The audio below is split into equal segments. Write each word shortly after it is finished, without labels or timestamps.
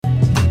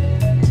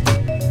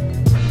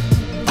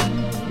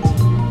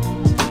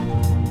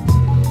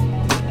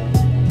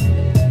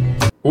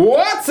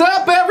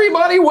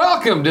everybody.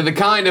 Welcome to the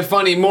Kind of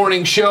Funny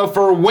Morning Show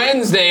for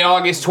Wednesday,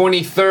 August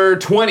 23rd,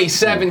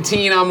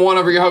 2017. I'm one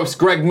of your hosts,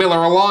 Greg Miller,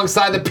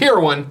 alongside the pure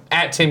one,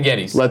 at Tim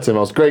Geddes. Let Tim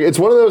else. Greg, it's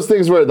one of those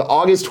things where the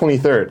August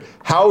 23rd,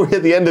 how are we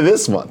at the end of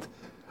this month?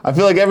 I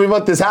feel like every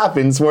month this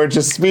happens where it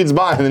just speeds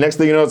by, and the next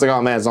thing you know, it's like,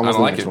 oh man, it's almost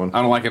the next one.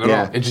 I don't like it at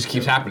all. It just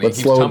keeps happening. Let's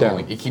slow it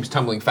down. It keeps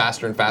tumbling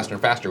faster and faster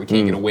and faster. We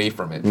can't get away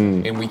from it,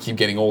 and we keep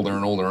getting older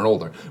and older and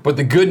older. But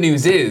the good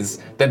news is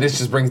that this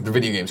just brings the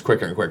video games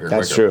quicker and quicker and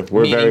quicker. That's true.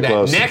 We're very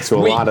close to a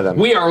lot of them.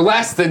 We are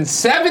less than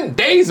 7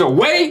 days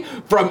away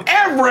from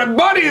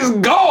everybody's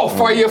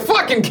golf. Are you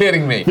fucking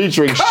kidding me?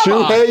 Featuring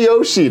Shuhei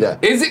Yoshida.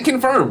 Is it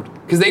confirmed?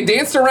 Because they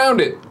danced around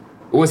it.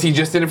 Was he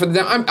just in it for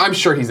the... I'm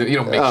sure he's... You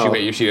don't make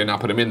Shuhei Yoshida and not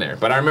put him in there.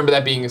 But I remember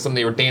that being something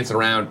they were dancing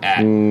around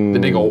at the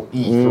big old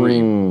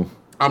E3.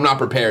 I'm not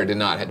prepared to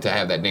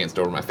have that danced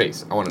over my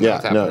face. I want to know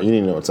what's happening. No, you need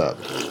to know what's up.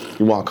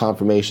 You want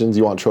confirmations?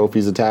 You want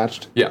trophies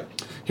attached? Yeah.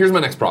 Here's my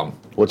next problem.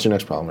 What's your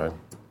next problem, Ray?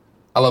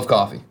 I love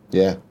coffee.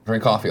 Yeah.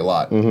 Drink coffee a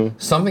lot.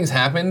 Something's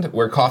happened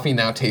where coffee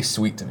now tastes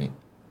sweet to me.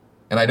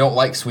 And I don't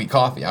like sweet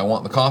coffee. I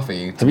want the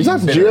coffee to Have you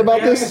talked to Gia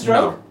about this?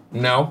 No.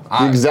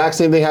 The exact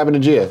same thing happened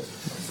to Gia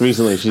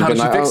recently. How did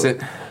she fix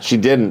it? She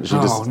didn't. She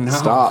just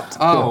stopped.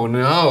 Oh,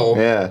 no.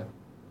 Yeah.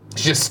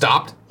 She just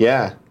stopped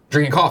Yeah.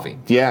 drinking coffee.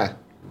 Yeah.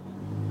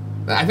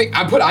 I think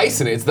I put ice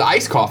in it. It's the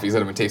iced coffees that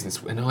have been tasting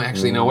sweet. No,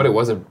 actually, you know what? It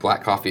was a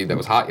black coffee that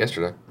was hot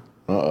yesterday.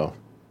 Uh-oh.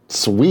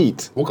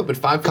 Sweet. Woke up at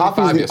 5:55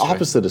 Coffee is the yesterday.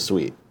 opposite of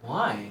sweet.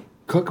 Why?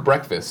 Cook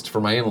breakfast for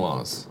my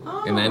in-laws.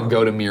 And then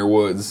go to Muir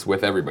Woods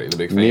with everybody, the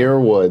big family. Muir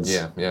Woods.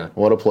 Yeah.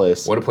 What a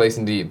place. What a place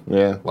indeed.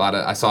 Yeah.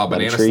 I saw a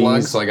banana trees.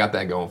 slug, so I got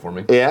that going for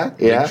me. Yeah?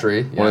 Big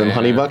tree. One of them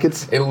honey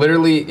buckets? It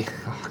literally,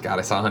 oh God,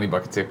 I saw a honey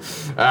bucket too.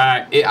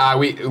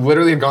 We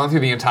literally have gone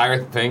through the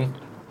entire thing,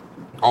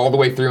 all the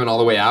way through and all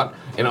the way out,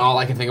 and all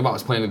I could think about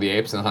was Planet of the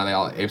Apes and how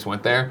all the apes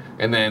went there.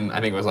 And then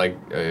I think it was like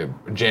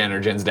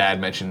Jen's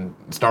dad mentioned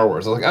Star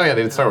Wars. I was like, oh yeah,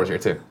 they did Star Wars here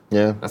too.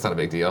 Yeah. That's not a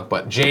big deal.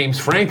 But James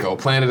Franco,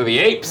 Planet of the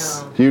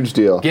Apes. No. Huge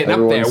deal. Getting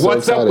Everyone's up there. so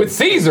What's excited. up with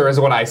Caesar is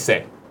what I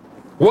say.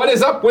 What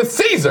is up with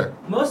Caesar?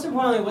 Most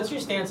importantly, what's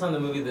your stance on the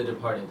movie The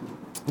Departed?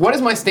 What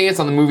is my stance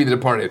on the movie The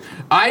Departed?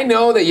 I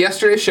know that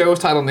yesterday's show was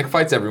titled Nick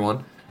Fights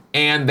Everyone,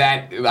 and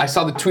that I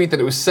saw the tweet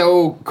that it was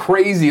so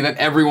crazy that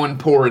everyone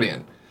poured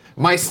in.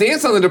 My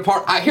stance on The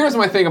Departed, here's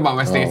my thing about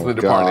my stance on The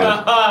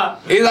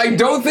Departed. Is I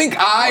don't think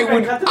I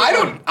would,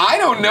 I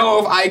don't know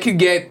if I could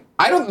get,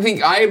 I don't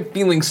think I am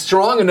feeling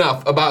strong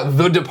enough about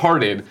The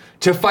Departed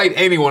to fight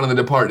anyone on The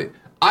Departed.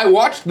 I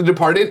watched The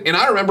Departed and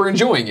I remember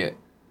enjoying it.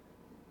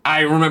 I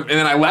remember, and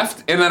then I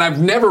left, and then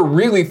I've never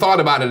really thought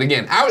about it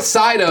again.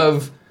 Outside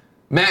of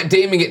Matt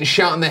Damon getting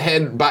shot in the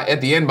head at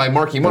the end by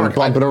Marky Mark.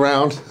 Bumping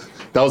around.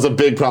 That was a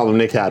big problem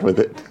Nick had with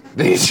it.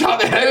 They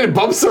shot in the head and it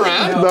bumps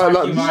around? No.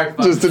 No, Mark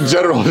just in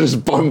general,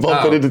 just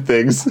bumping into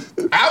things.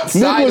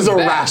 Outside Nick was of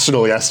that-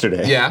 irrational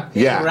yesterday. Yeah.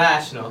 Yeah.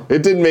 Irrational.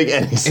 It didn't make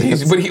any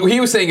sense. But he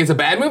was saying it's a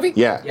bad movie?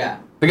 Yeah. Yeah.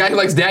 The guy who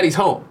likes Daddy's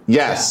Home.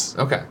 Yes.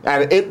 Yeah. Okay.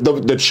 And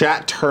the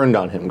chat turned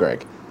on him,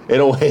 Greg. In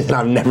a way that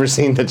I've never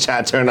seen the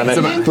chat turn on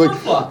him. They're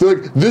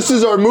like, this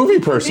is our movie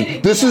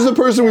person. This is the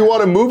person we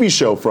want a movie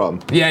show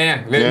from.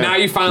 Yeah. Now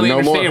you finally No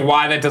understand more.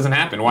 why that doesn't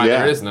happen. Why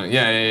there is no.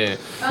 Yeah.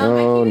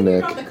 Oh, I think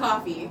Nick. about the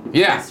coffee.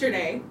 Yeah.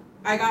 Yesterday,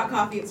 I got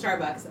coffee at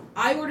Starbucks.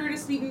 I ordered a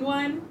sweetened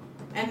one,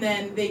 and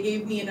then they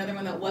gave me another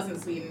one that wasn't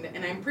sweetened,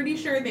 and I'm pretty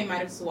sure they might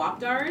have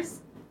swapped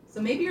ours.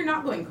 So maybe you're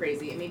not going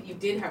crazy, and maybe you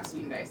did have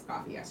sweetened iced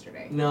coffee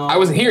yesterday. No. I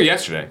wasn't here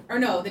yesterday. Or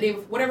no, the day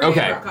before, whatever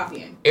day I brought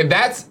coffee in. If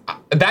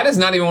that is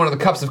not even one of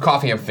the cups of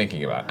coffee I'm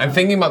thinking about. I'm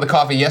thinking about the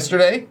coffee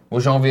yesterday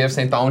with Geneviève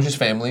St. Ange's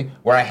family,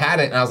 where I had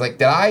it and I was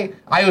like, I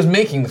was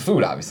making the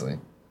food, obviously.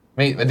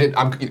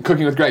 I'm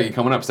cooking with Greggy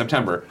coming up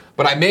September,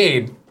 but I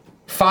made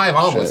 5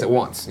 omelets at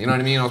once. You know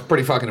what I mean? I was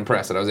pretty fucking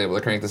impressed that I was able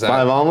to crank this out.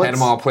 5 omelets? Had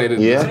them all plated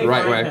the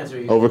right way.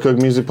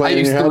 Overcooked music I playing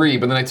in used your head? 3,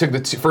 but then I took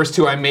the first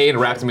 2 I made and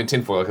wrapped them in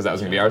tinfoil because that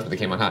was going to be ours, but they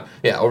came out hot.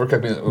 Yeah,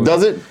 overcooked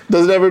music.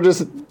 Does it ever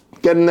just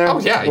get in there? Oh,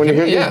 yeah. When you're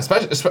cooking? Yeah,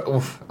 especially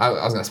I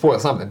was going to spoil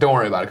something. Don't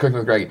worry about it. Cooking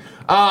with Greggy.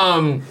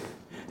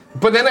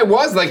 But then it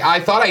was like,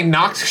 I thought I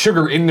knocked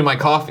sugar into my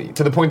coffee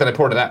to the point that I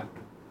poured it out. I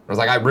was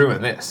like, I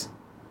ruined this.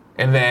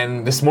 And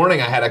then this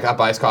morning I had a cup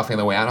of iced coffee on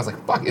the way out. I was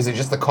like, fuck, is it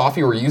just the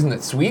coffee we're using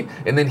that's sweet?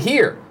 And then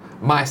here,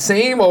 my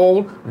same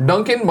old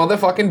Dunkin'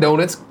 motherfucking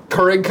Donuts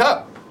Keurig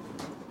cup.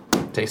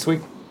 Tastes sweet.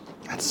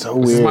 That's so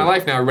weird. This is my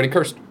life now. Everybody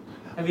cursed.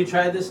 Have you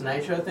tried this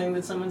nitro thing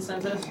that someone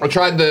sent us? I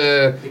tried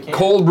the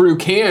cold brew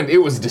canned. It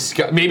was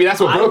disgusting. Maybe that's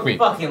what broke me. I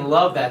fucking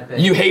love that thing.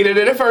 You hated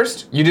it at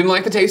first. You didn't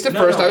like the taste at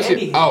first. No,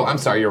 Andy I'm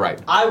sorry. You're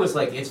right. I was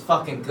like, it's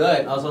fucking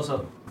good. I was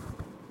also...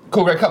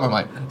 Cool, Greg, cut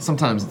my mic.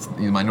 Sometimes it's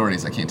the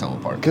minorities, I can't tell them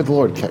apart. Good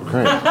Lord, Craig.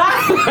 Can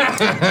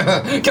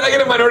I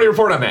get a minority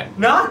report on that?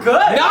 Not good.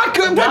 Not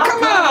good, but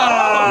come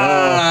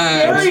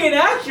on! Very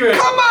inaccurate.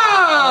 Come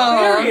on!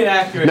 Very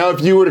inaccurate. Now,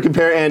 if you were to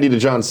compare Andy to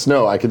Jon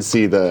Snow, I could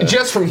see the...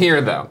 Just from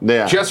here, though.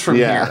 Yeah. Just from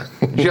Yeah.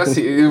 here. Has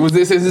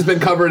this been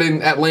covered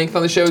at length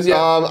on the shows yet?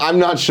 I'm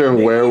not sure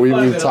where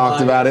we've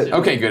talked about it.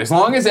 Okay, good. As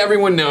long as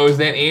everyone knows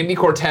that Andy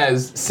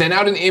Cortez sent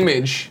out an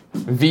image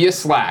via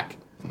Slack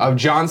of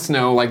Jon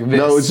Snow like this.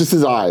 No, it's just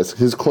his eyes.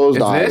 His closed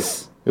It's eyes.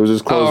 this? It was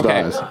his Oh, closed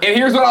okay. eyes. And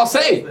here's what I'll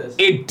say.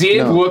 It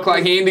did No. look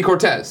like Andy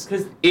Cortez.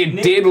 Because It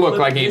Nick did look flipped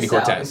like Andy this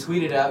out Cortez. and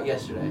tweeted out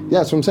yesterday. Yeah,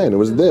 that's what I'm saying. It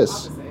was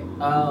this.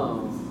 Opposite.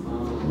 Oh.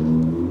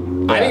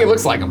 I think it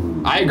looks like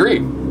him. I agree.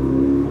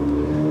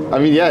 I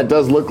mean, yeah, it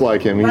does look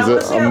like him. He's But I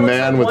wanna say a it looks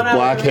man like with one out of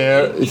black every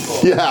hair. 8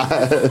 people. Yeah,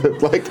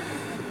 like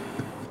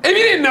If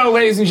you didn't know,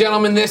 ladies and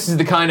gentlemen, this is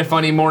the Kinda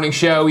Funny morning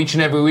show each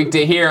and every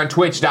weekday here on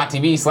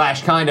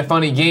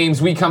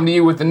twitch.tv/kindafunnygames. We come to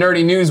you with the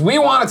nerdy news we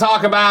want to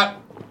talk about.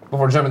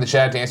 Before jumping in the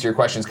chat to answer your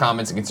questions,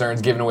 comments, and concerns,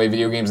 giving away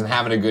video games and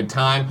having a good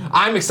time.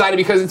 I'm excited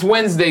because it's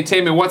Wednesday,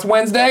 Tim, and what's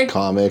Wednesday?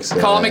 comics.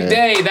 Comic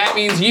Day. That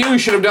means you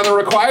should have done the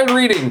required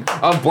reading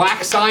of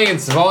Black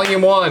Science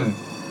Volume 1.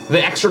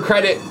 The extra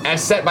credit,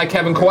 as set by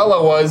Kevin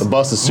Coelho, was The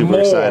bus is super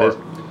more. excited.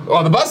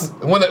 Well, the bus,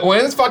 when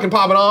it's fucking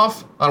popping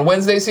off on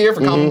Wednesdays here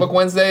for Comic Book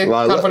Wednesday,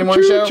 Kind of Funny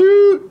Morning Show.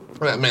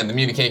 Man, the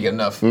media can't get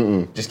enough.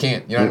 Just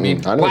can't. You know what I mean?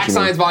 I know what Black you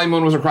Science mean. Volume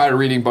 1 was required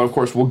reading, but of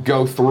course we'll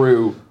go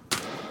through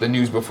the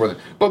news before that.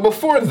 But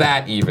before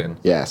that even,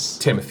 Yes.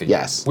 Timothy.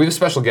 Yes. We have a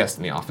special guest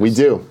in the office. We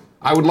do.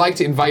 I would like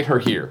to invite her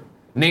here.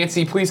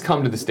 Nancy, please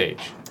come to the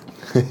stage.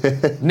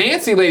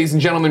 Nancy, ladies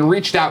and gentlemen,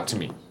 reached out to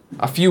me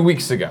a few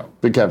weeks ago.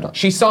 Big Kevin.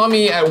 She saw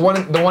me at the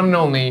one and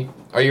only.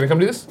 Are you gonna come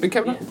do this, Big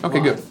Kevin? Yes.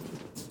 Okay, good.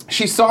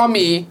 She saw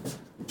me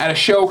at a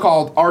show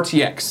called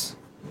RTX,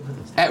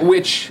 at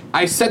which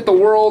I set the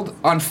world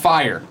on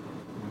fire.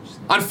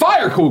 On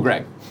fire, Cool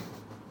Greg.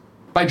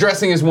 By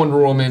dressing as Wonder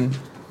Woman,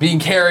 being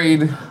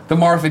carried, the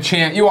Martha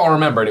chant. You all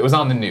remember it. It was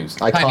on the news.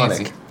 Hi,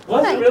 Nancy. Iconic.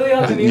 Was it really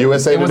on the news?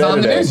 USA It was Today on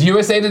the today. news.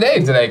 USA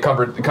Today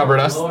covered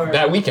us Lord.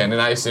 that weekend,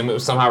 and I assume it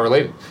was somehow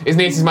related. Is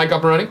Nancy's mic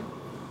up and running?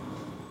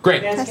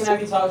 Great. Nancy, can I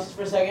have you talk just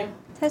for a second?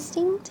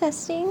 Testing,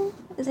 testing.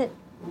 Is it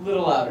A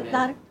little louder, Nancy.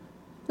 louder?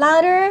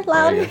 Louder,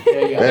 louder.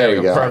 There you go. There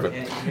we go.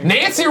 Perfect.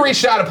 Nancy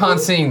reached out upon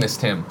seeing this,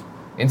 Tim,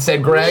 and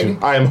said, Greg,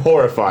 I am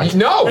horrified.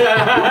 no.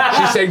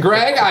 She said,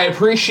 Greg, I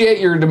appreciate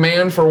your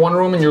demand for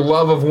Wonder Woman, your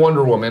love of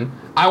Wonder Woman.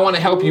 I want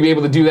to help you be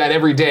able to do that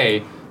every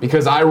day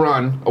because I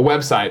run a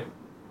website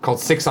called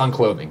Six on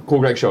Clothing. Cool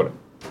Greg showed it.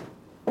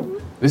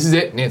 This is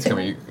it. Nancy, come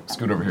here. You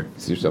scoot over here.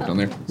 See yourself down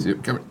there. See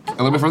it? Come here.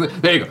 A little bit further.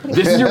 There you go.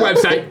 This is your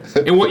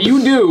website. And what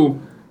you do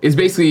is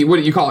basically, what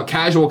do you call it?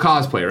 Casual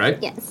cosplay, right?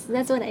 Yes,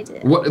 that's what I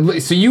did.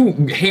 What? So you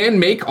hand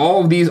make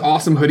all of these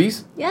awesome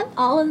hoodies? Yep,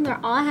 all of them are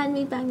all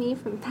handmade by me,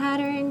 from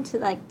pattern to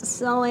like the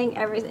sewing,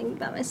 everything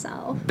by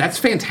myself. That's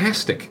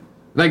fantastic.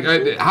 Like,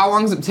 how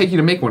long does it take you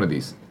to make one of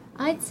these?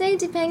 I'd say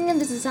depending on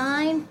the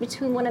design,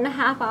 between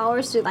 1.5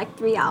 hours to like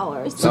 3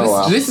 hours. So Oh,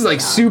 wow. this is like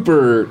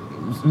super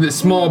the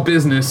small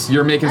business.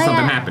 You're making Oh,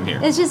 something yeah. happen here.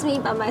 It's just me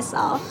by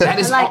myself. That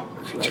is I aw-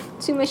 like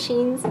 2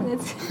 machines and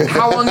it's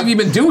How long have you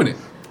been doing it?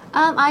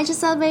 I just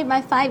celebrated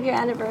my 5-year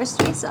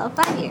anniversary, so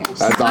 5 years.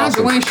 That's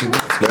awesome. Congratulations.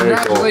 Very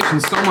cool.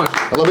 Congratulations so much.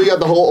 I love you got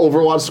the whole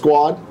Overwatch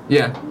squad.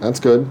 Yeah. That's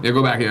good. Yeah,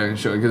 go back here and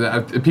show it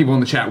because people in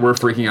the chat were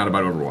freaking out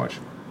about Overwatch.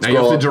 Now you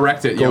Scroll have to up.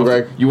 direct it. Cool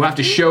Greg. You have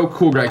to show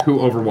Cool Greg who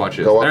Overwatch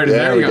is. Go up. There it is.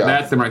 There There we you go. go.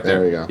 That's them right there.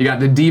 There we go. You got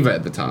the diva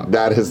at the top.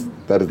 That is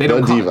They the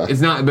don't call diva. it's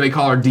not, but they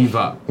call her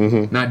diva.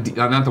 Not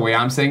the way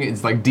I'm saying it.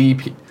 It's like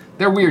DP.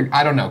 They're weird.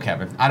 I don't know,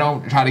 Kevin. I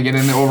don't try to get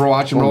into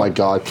Overwatch and Oh roll. my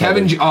God,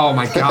 Kevin. Kevin. Oh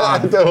my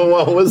God.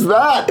 What was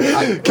that?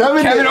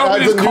 Kevin Kevin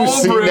opened has his a new cold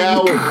seat brew.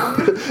 now.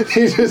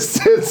 He just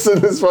sits in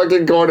this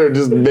fucking corner and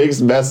just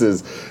makes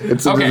messes.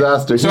 It's a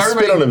disaster. He so spit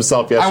everybody- on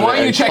himself yesterday. I want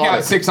you to check out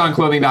Iconic.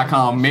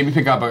 sixonclothing.com. Maybe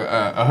pick up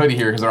a hoodie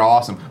here because they're all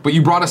awesome. But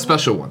you brought us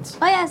special ones.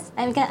 Oh yes,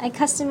 I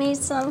custom made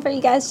some for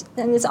you guys,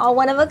 and it's all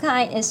one of a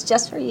kind. It's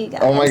just for you guys.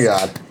 Oh my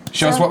God.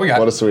 Show us what we got.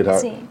 What a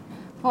sweetheart. Let's see.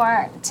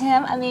 For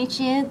Tim, I made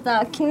you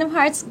the Kingdom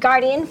Hearts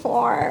Guardian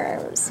for.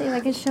 Let's see if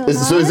I can show it.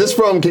 So is this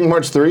from Kingdom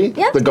Hearts 3?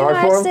 Yep, The guard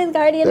Kingdom Hearts form? 3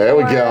 Guardian There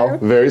we form. go.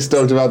 Very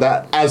stoked about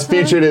that. As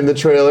featured in the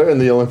trailer in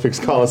the Olympics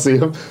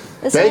Coliseum.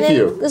 This Thank one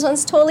you. This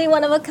one's totally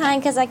one of a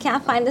kind because I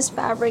can't find this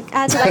fabric.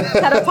 I had to like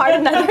cut apart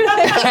another thing.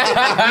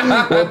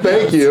 Well,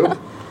 thank you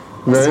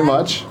very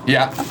much.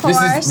 Yeah, this is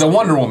course. the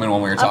Wonder Woman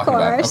one we were talking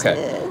about. course,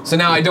 Okay, yeah. so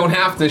now I don't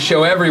have to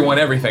show everyone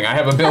everything. I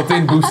have a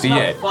built-in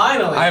bustier.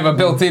 Finally. I have a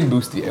built-in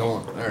bustier.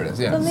 Hold on, there it is.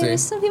 Yeah, But maybe see.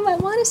 some people might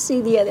want to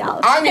see the other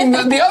outfit. I mean,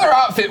 the other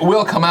outfit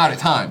will come out at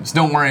times.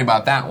 Don't worry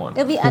about that one.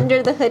 It'll be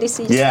under the hoodie,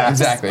 so you just Yeah.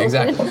 just Exactly, open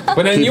exactly. it up.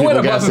 But then Keep you went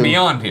people above and guessing.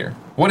 beyond here.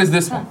 What is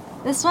this one?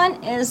 This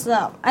one is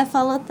I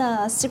followed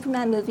the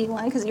Superman movie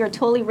one because you're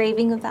totally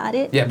raving about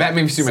it. Yeah,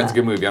 Batman v Superman's a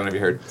good movie. I don't know if you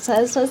heard. So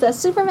this was the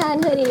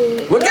Superman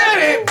hoodie. Look at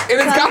it, and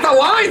it's got the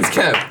lines,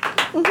 Kev.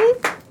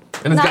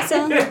 And it's Not got,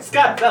 so. It's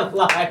got the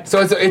line.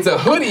 so it's a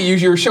hoodie.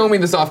 You were showing me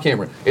this off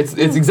camera. It's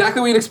exactly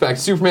what you'd expect.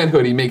 Superman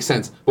hoodie makes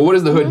sense. But what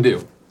does the hood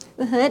do?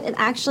 The hood, it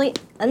actually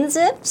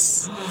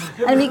unzips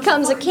and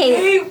becomes a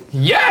cape.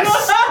 Yes.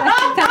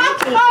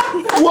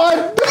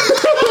 What?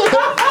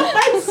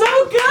 That's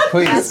so good.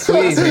 Please,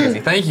 please, Nancy.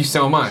 Thank you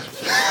so much.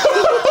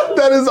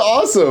 That is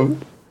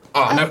awesome.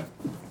 Oh no.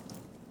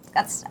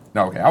 That's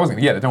No, okay. I was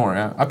gonna get it. Don't worry.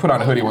 I put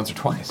on a hoodie once or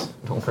twice.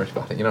 Don't worry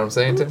about it. You know what I'm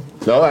saying, Tim?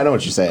 No, I know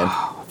what you're saying.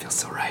 Oh, it feels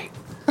so right.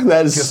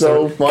 That is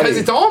so funny.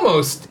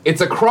 Because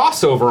it's a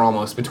crossover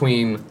almost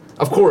between,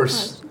 of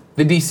course,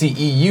 the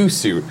DCEU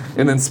suit,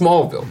 and then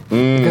Smallville.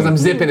 Because I'm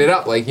zipping it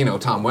up like,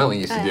 Tom Welling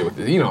used to do with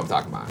it. You know what I'm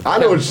talking about. I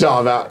know what you're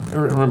talking about.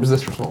 Remembers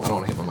this from Smallville. I don't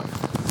want to hit my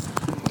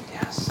mic.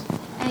 Yes.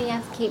 And you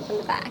have to keep in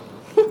the back.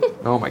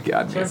 Oh my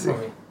God, Turn Nancy. for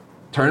me.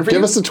 Turn for Give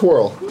you? us a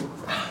twirl.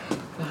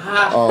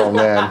 Oh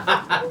man,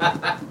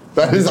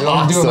 that is I'm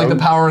awesome. doing like the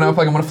powering up,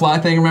 like I'm gonna fly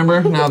thing.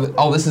 Remember? Now that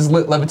all this is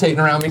levitating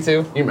around me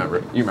too. You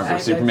remember? I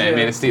Superman, do.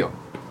 Man of Steel.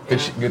 Good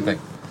thing.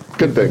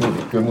 Good thing.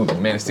 Good movie.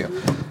 Man of Steel.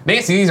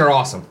 Nancy, these are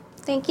awesome.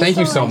 Thank you. Thank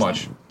you so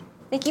much.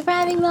 Thank you for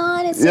having me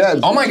on. It's Yeah.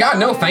 such a Oh my huge God,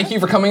 no! honor. Thank you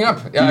for coming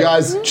up. You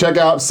guys check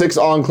out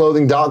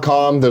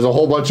 6onclothing.com. There's a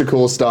whole bunch of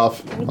cool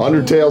stuff.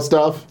 Undertale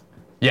stuff.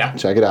 Yeah.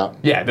 Check it out.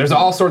 Yeah, there's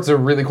all sorts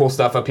of really cool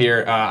stuff up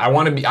here. I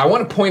want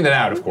to point that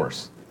out, of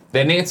course,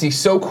 that Nancy's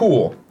so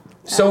cool,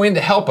 so in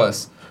to help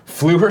us,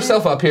 flew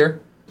herself up here,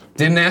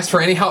 didn't ask for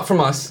any help from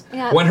us.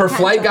 Yeah, When her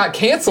flight canceled. got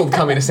canceled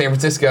coming to San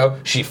Francisco,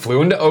 she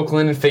flew into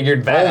Oakland and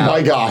figured that Oh out.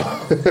 my God.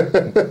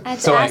 I had to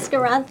So, ask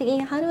around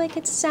thinking, how do I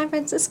get to San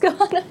Francisco?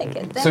 How do I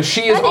get there? So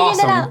she is I figured it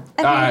awesome. out.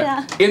 I figured it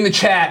out. In the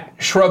chat,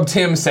 Shrub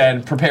Tim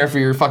said, "Prepare for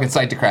your fucking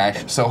site to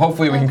crash." So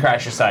hopefully we can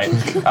crash your site.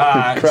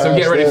 So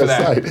get ready for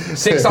that. site.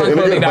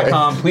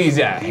 6onclothing.com, please.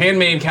 Yeah,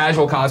 handmade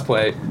casual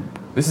cosplay.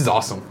 This is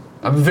awesome.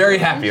 I'm very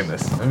happy in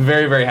this. I'm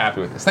very, very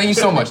happy with this. Thank you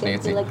so much,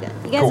 Nancy. You look good.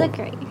 You guys Cool. look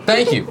great.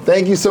 Thank you.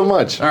 Thank you so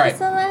much. All right.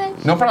 So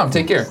much. No problem.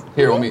 Take care.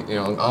 Here, let me.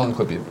 I'll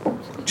unclip you.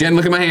 Jen,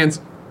 look at my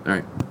hands. All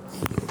right.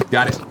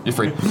 Got it. You're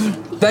free.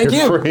 Thank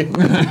you. Free.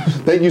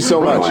 Thank you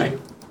so Run much. away.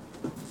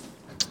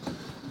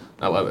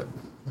 I love it.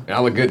 And I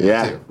look good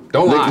Yeah. too.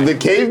 Don't lie. The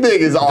cave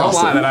thing is Don't lie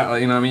awesome. that I,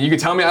 you could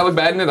tell me I look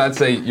bad in it. I'd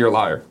say you're a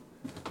liar.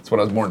 That's what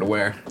I was born to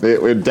wear.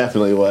 It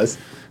definitely was.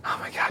 Oh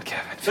my God,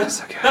 Kevin, it feels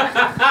so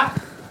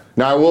good.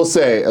 Now I will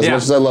say, as Yeah.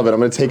 much as I love it, I'm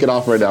going to take it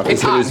off right now It's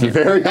because hot it is in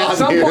here. very hot At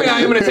some here. point, I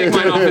am going to take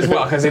mine off as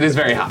well because it is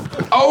very hot.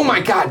 Oh my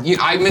God,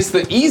 I missed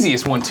the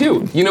easiest one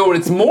too. You know what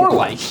it's more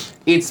like?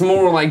 It's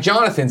more like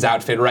Jonathan's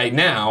outfit right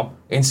now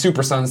in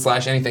Super Sun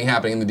 / anything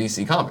happening in the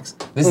DC Comics.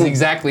 This is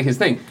exactly his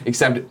thing,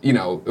 except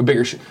a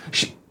bigger.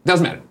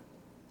 Doesn't matter.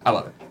 I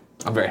love it.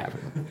 I'm very happy.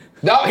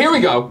 Now here we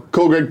go.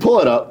 Cool, Greg, pull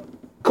it up.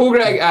 Cool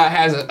Greg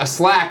has a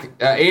Slack.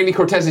 Andy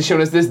Cortez has shown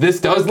us this. This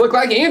does look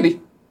like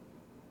Andy.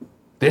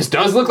 This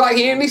does look like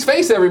Andy's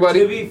face, To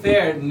everybody. be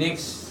fair,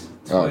 Nick's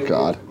Oh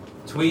God.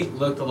 tweet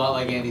looked a lot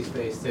like Andy's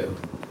face too.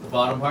 The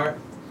bottom part.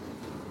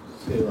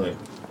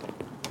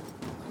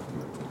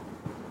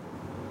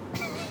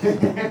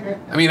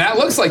 I mean, that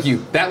looks like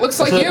you. That looks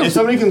like you. If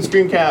somebody can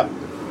screen cap,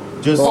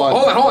 just Hold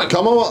Hold on.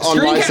 Come on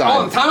Screen my cap. side.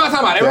 Hold on.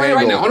 Time out. Everybody The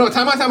right now. angle. Oh no,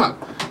 time out.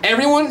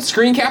 Everyone,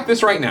 screen cap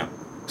this right now.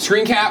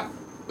 Screen cap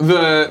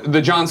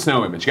the Jon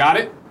Snow image. Got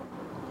it?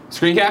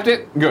 Screen capped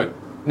it? Good.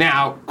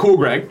 Now, Cool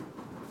Greg,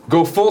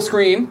 go full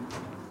screen.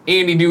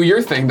 Andy, do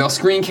your thing. They'll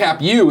screen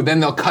cap you, then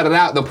they'll cut it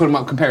out. They'll put them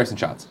up comparison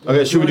shots.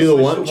 okay. Should we do the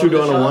one? Should we do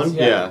it on a one?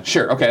 Yeah. Yeah.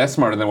 Sure. Okay, that's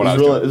smarter than what I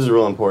This was is real, doing. this is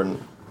real important.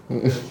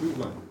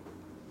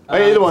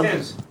 Hey, either one.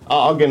 Tim's.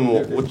 I'll get in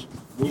which.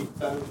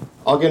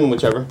 I'll get in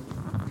whichever.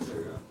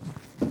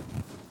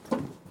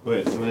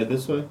 Wait, am I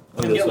this way?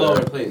 I'm Tim, this get way.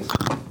 lower, please.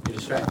 You're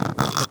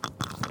distracted.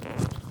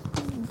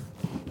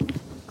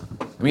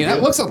 I mean,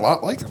 that looks a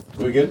lot like them.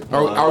 We good?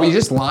 Are we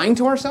just lying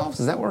to ourselves?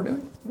 Is that what we're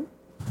doing?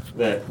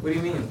 there? What do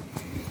you mean?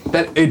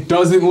 That it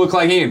doesn't look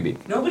like Andy.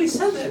 Nobody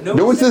said that.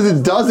 No one says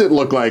it doesn't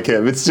look like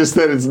him. It's just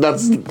that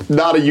that's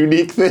not a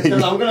unique thing.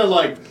 Because I'm gonna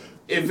like,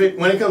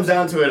 when it comes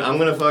down to it, I'm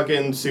gonna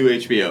fucking sue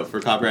HBO for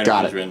copyright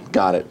Got infringement. it.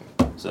 Got it.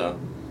 So,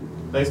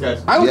 thanks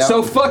guys. I look Yep.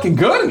 so fucking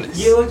good in this.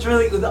 You looked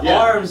really with the Yeah,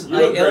 arms. you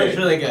Like, look it looks great.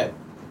 really good.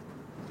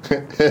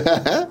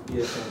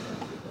 Yes,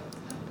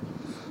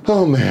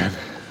 Oh man.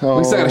 Oh.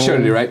 We still got a show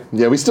to do, right?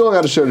 Yeah, we still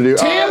got a show to do.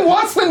 Tim,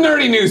 what's the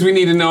nerdy news we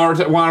need to know or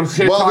want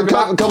to Well, talk a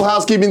about? couple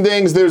housekeeping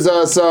things. There's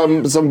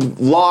some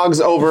vlogs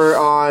over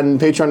on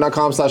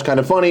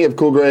patreon.com/kindoffunny of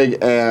Cool Greg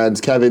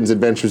and Kevin's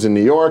adventures in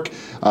New York.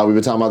 We've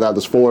been talking about that.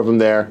 There's 4 of them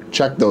there.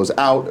 Check those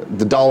out.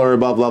 The $1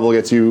 above level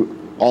gets you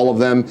all of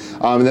them.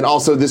 And then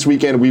also this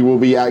weekend we will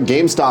be at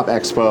GameStop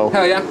Expo.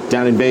 Hell yeah.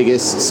 Down in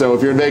Vegas. So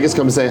if you're in Vegas,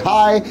 come and say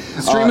hi.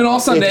 Streaming all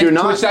Sunday. If you're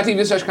not,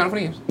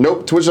 Twitch.tv/kindoffunnygames.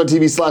 nope,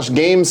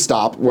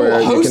 twitch.tv/GameStop where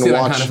Well, you hosted can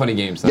on watch. Kinda Funny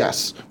Games, though.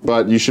 Yes,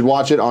 but you should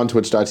watch it on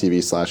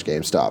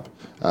twitch.tv/GameStop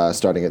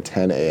starting at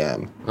 10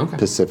 a.m. Okay.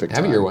 Pacific Have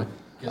time. it your way.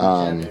 Get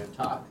on there and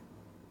talk.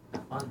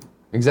 Have fun.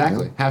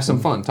 Exactly. Have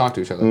some fun. Talk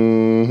to each other.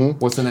 Mm-hmm.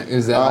 What's the next?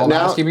 Is that all the now-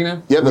 housekeeping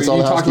now? yeah, that's all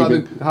you the talked about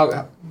housekeeping. how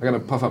I gotta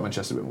puff up my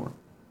chest a bit more.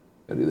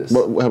 Gotta do this.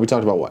 What, have we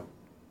talked about what?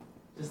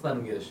 Just let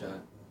him get a shot.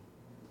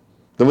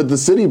 With the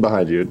city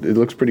behind you, it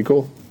looks pretty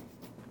cool.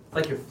 It's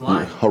like you're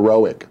flying.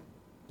 Heroic.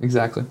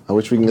 Exactly. I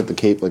wish we can get the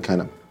cape like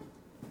kind of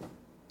You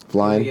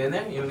flying. get in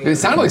there? You want me to It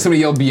sounded like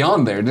somebody yelled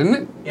beyond there, didn't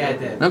it? Yeah, it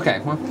did. Okay.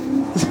 Well.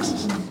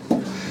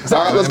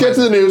 All right, let's get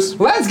to the news.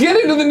 Let's get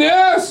into the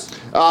news.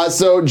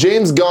 So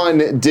James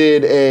Gunn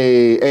did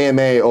a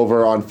AMA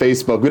over on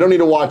Facebook. We don't need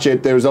to watch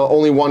it. There's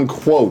only one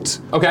quote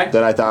Okay.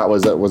 that I thought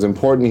was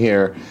important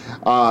here.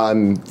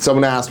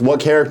 Someone asked, what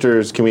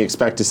characters can we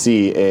expect to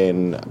see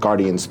in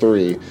Guardians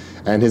 3?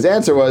 And his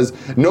answer was,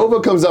 Nova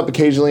comes up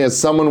occasionally as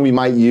someone we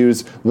might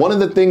use. One of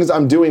the things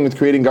I'm doing with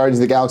creating Guardians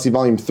of the Galaxy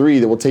Volume 3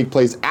 that will take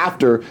place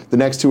after the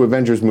next 2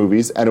 Avengers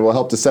movies, and it will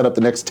help to set up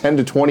the next 10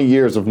 to 20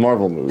 years of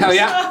Marvel movies. Hell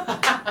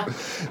yeah.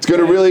 It's going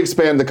to really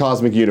expand the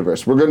cosmic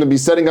universe. We're going to be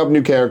setting up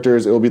new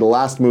characters. It will be the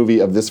last movie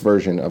of this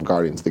version of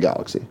Guardians of the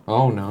Galaxy.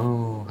 Oh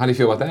no. How do you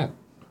feel about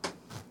that?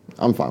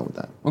 I'm fine with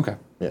that. Okay.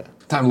 Yeah.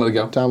 Time to let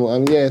it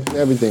go. Yeah,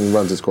 everything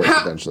runs its course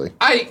eventually.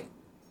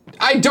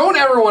 I don't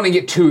ever want to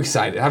get too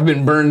excited. I've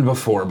been burned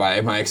before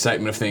by my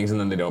excitement of things and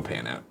then they don't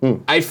pan out.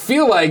 I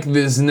feel like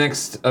this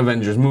next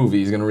Avengers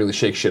movie is going to really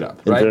shake shit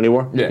up, right? Infinity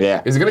War? Yeah.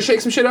 Yeah. Is it going to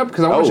shake some shit up?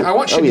 Because I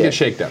want shit to get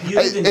shaked up.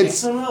 You think the It's-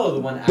 next one will or the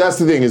one after? That's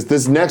the thing, is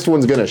this next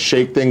one's going to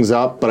shake things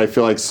up, but I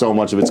feel like so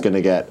much of it's going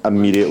to get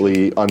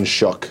immediately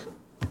unshook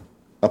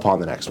upon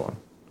the next one.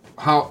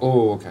 How?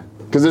 Oh, okay.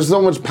 Because there's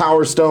so much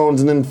Power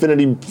Stones and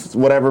Infinity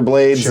whatever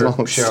blades. Sure, and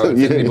all sure.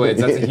 Infinity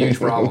Blades, that's a huge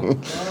problem.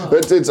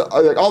 It's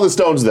like all the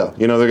stones though.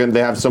 You know,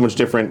 they have so much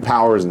different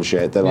powers and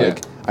shit that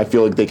like I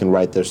feel like they can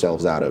write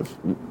themselves out of.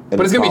 But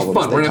it's gonna be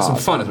fun. We're gonna have some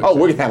fun. Is what Oh,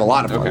 you're we're gonna have a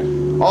lot of fun.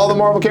 Okay. All the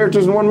Marvel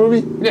characters in one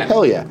movie? Yeah.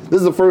 Hell yeah. This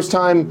is the first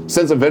time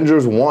since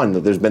Avengers 1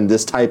 that there's been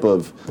this type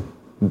of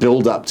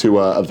build up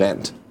to an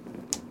event.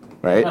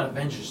 Right? What about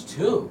Avengers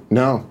 2?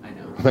 No. I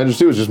know. Avengers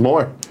 2 is just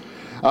more.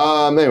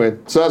 Anyway,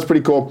 so that's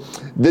pretty cool.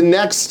 The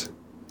next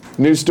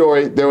news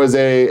story, there was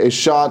a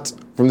shot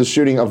from the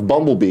shooting of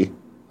Bumblebee.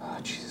 Oh,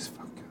 Jesus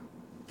fucking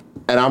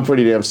God. And I'm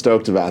pretty damn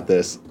stoked about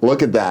this.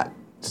 Look at that.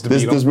 Just a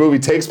This beetle? movie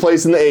takes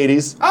place in the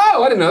 80s.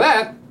 Oh, I didn't know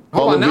that.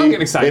 Hold on, now I'm Bumblebee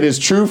getting excited. in its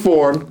true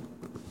form.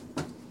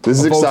 This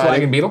is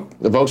exciting. Volkswagen Beetle?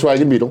 The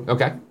Volkswagen Beetle.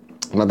 Okay.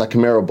 Not that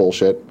Camaro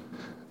bullshit.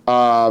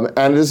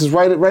 And this is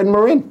right in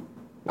Marin.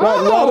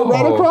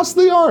 Right across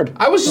the yard.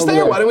 I was just Over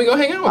there. Why didn't we go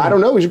hang out with I him?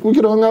 don't know. We could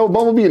have hung out with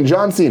Bumblebee and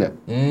John Cena.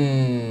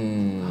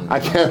 I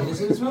Is can't.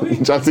 it this movie?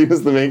 John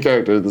Cena's the main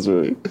character of this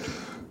movie.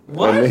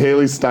 What? And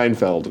Haley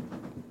Steinfeld,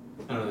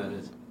 I don't know who that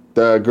is.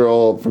 the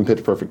girl from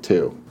Pitch Perfect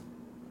 2.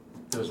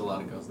 There was a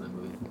lot of girls in that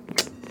movie.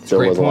 There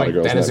Great was a lot of point.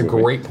 girls That in is a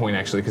movie. great point,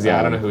 actually, because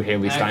I don't know who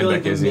Haley And I feel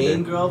like Steinbeck the is main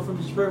either. girl from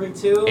Pitch Perfect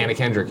 2, Anna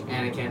Kendrick.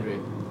 Anna Kendrick.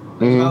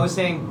 Like if I was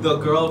saying the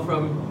girl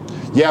from...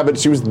 Yeah, but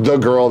she was the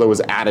girl that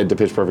was added to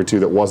Pitch Perfect 2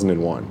 that wasn't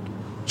in 1.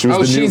 She was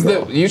Oh, the new she's the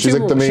girl. YouTuber? She's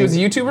like the main, She was a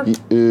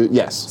YouTuber?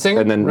 Yes.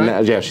 Singer, And then right? now,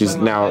 yeah, she's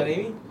Talking about now. Fat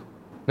Amy?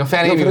 No,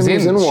 Fat No, Amy Fat was Amy in.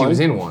 was in She one. was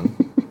in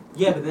one.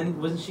 Yeah, but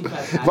then wasn't she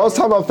Fat If I was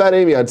talking about Fat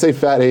Amy, I'd say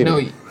Fat Amy.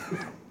 No,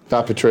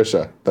 Fat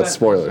Patricia. That's Fat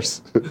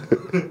spoilers. I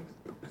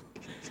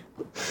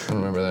don't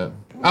remember that.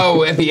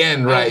 Oh, at the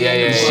end, right? Yeah.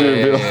 Okay,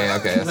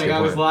 It's that's like a I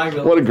good was point.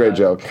 lying. What a great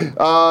joke.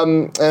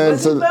 And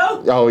Was so, it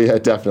though? oh yeah,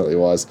 it definitely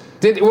was.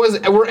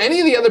 Were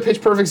any of the other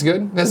Pitch Perfects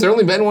good? Has there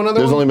only been one other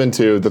There's one? only been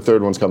 2. The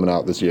third one's coming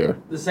out this year.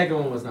 The second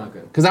one was not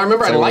good. Because I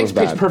remember I Second one liked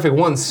was Pitch bad. Perfect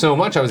 1 so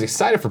much, I was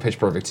excited for Pitch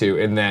Perfect 2,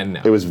 and then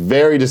It was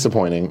very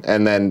disappointing.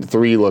 And then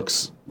 3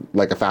 looks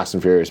like a Fast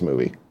and Furious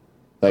movie.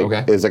 Like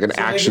Okay. it's like an maybe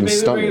action they'll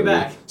stunt bring it movie.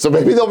 back. So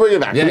maybe they'll bring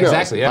it back. Yeah, Who knows?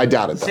 exactly, yeah. I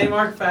doubt it though. Same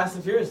arc Fast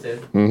and Furious did.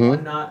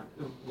 Mm-hmm.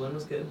 One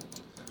was good.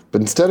 But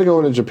instead of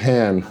going to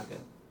Japan,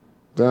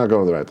 they're not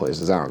going to the right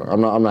places. I don't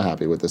know. I'm not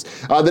happy with this.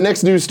 The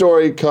next news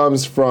story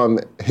comes from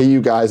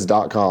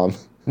HeyYouGuys.com.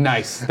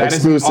 nice. That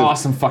is an Exclusive.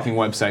 awesome fucking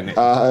website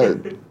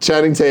name.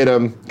 Channing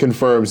Tatum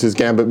confirms his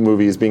Gambit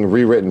movie is being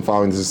rewritten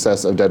following the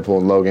success of Deadpool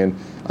and Logan.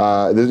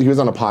 He was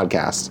on a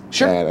podcast,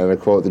 Sure. and a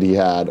quote that he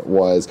had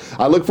was,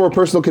 "I look for a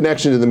personal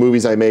connection to the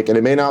movies I make, and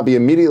it may not be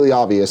immediately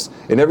obvious.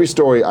 In every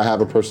story, I have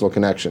a personal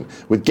connection.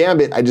 With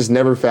Gambit, I just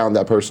never found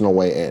that personal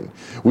way in.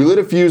 We lit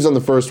a fuse on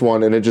the first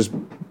one, and it just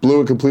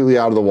blew it completely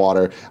out of the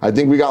water. I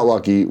think we got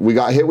lucky. We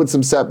got hit with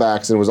some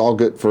setbacks, and it was all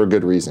good for a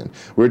good reason.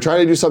 We were trying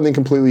to do something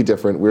completely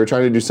different. We were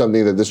trying to do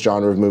something that this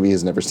genre of movie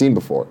has never seen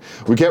before.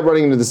 We kept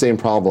running into the same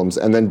problems,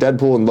 and then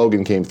Deadpool and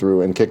Logan came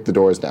through and kicked the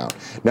doors down.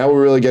 Now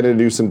we're really getting to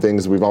do some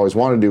things we've always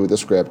wanted to do with the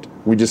script.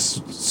 We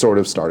just sort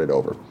of started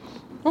over."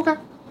 Okay.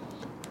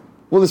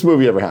 Will this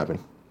movie ever happen?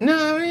 No,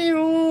 I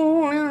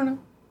don't know.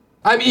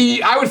 I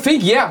mean, I would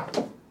think, yeah.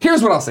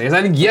 Here's what I'll say: is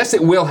I think yes,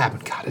 it will happen.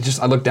 God,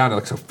 I looked down, it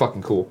looks so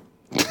fucking cool.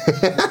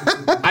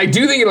 I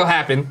do think it'll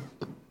happen,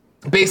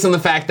 based on the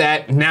fact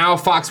that now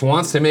Fox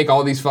wants to make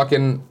all these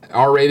fucking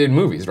R-rated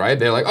movies, right?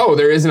 They're like, oh,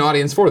 there is an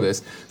audience for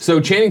this. So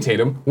Channing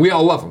Tatum, we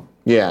all love him.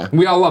 Yeah.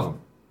 We all love him.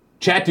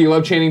 Chat, do you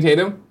love Channing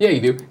Tatum? Yeah,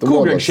 you do. Cool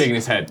world Greg loves- shaking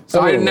his head. the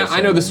So world I loves know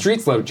Channing the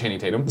streets love Channing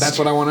Tatum. That's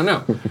what I want to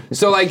know.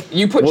 So like,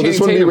 you put Will Channing this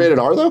one Tatum. be rated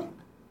R though?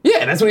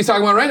 Yeah, that's what he's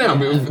talking about right now.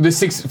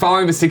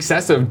 Following the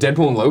success of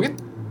Deadpool and Logan.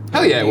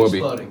 Hell yeah, it will be.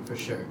 Exploding for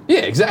sure. Yeah,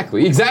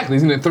 exactly. He's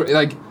gonna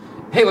like,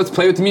 hey, let's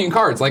play with the mutant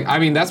cards. Like, I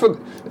mean, that's what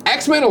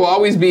X-Men will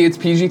always be. It's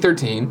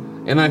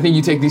PG-13, and I think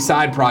you take these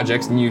side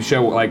projects and you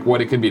show like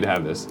what it could be to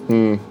have this.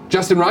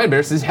 Justin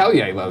Reinbear says, hell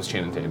yeah, he loves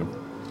Channing Tatum.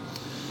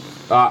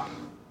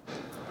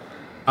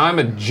 I'm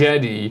a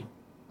Jedi.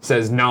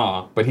 Says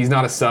nah, but he's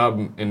not a sub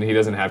and he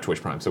doesn't have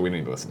Twitch Prime, so we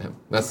need to listen to him.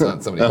 That's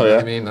not somebody. Oh, You know yeah?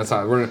 what I mean, that's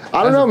how we're.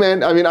 I don't know,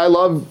 man. I mean, I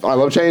love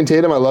Channing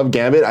Tatum. I love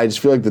Gambit. I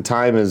just feel like the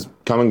time has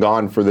come and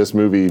gone for this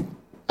movie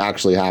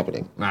actually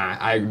happening. Nah,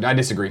 I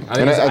disagree. I And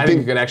think, I I think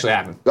think- it could actually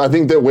happen. I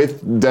think that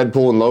with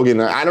Deadpool and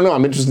Logan, I don't know.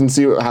 I'm interested to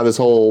see how this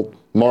whole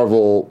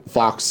Marvel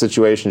Fox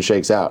situation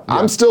shakes out.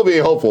 I'm still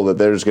being hopeful that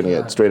they're just going to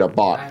get straight up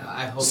bought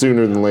I hope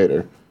sooner than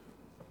later.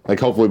 Like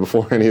hopefully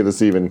before any of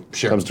this even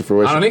comes to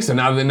fruition. I don't think so.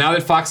 Now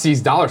that Fox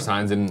sees dollar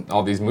signs in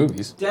all these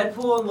movies,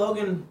 Deadpool and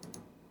Logan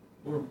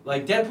were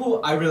like Deadpool.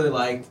 I really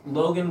liked.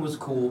 Logan was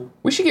cool.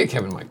 we should get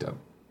Kevin mic'd up.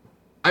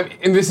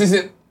 And this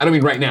isn't. I don't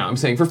mean right now. I'm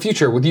saying for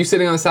future. With you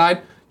sitting on the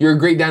side, you're a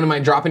great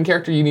Dynamite drop-in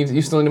character.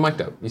 You still need to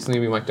mic'd up. You still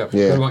need to be mic'd up.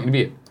 Yeah. We want you to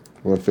be it.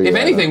 We'll figure If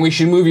that anything, out. we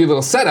should move your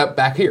little setup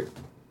back here.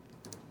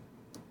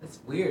 That's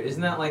weird.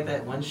 Isn't that like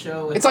that one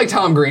show? with- It's like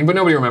Tom Green, but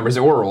nobody remembers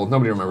it. We're old.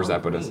 Nobody remembers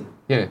that, but it's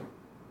yeah.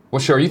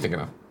 What show are you thinking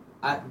of?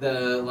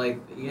 The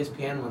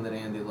ESPN one that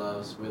Andy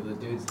loves, where the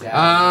dude's dad.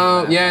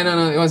 Oh, yeah,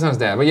 no, it wasn't his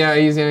dad, but yeah,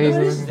 he's it is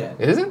his dad.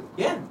 It isn't?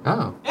 Yeah.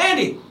 Oh.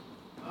 Andy.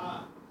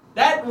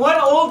 That one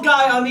old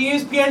guy on the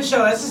ESPN show.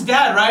 That's his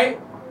dad, right?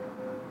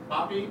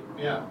 Poppy?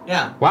 Yeah.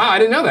 Yeah. Wow, I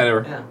didn't know that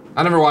ever. Yeah.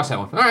 I never watched that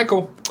one. All right,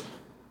 cool.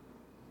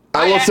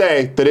 I will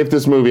say that if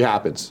this movie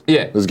happens,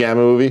 Yeah. this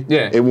Gamma movie,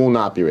 Yeah. it will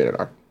not be rated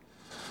R.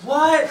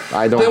 What?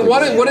 I don't. Then think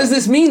what, it what does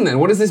this mean then?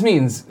 What does this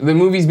mean? The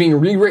movie's being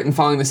rewritten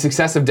following the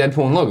success of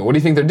Deadpool and Logan. What do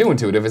you think they're doing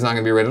to it if it's not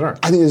going to be rated R?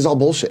 I think this is all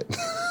bullshit.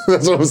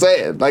 That's what I'm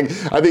saying. Like,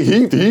 I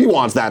think he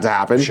wants that to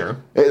happen. Sure.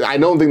 I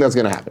don't think that's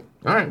gonna happen.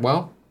 All right,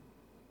 well,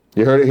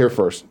 You heard it here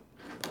first.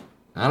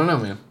 I don't know,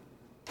 man.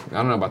 I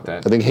don't know about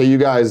that. I think Hey You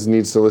Guys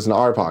needs to listen to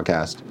our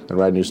podcast and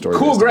write a new story.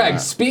 Cool, based on Greg. that.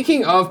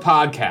 Speaking of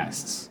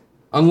podcasts,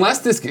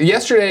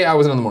 yesterday I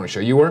wasn't on the morning show.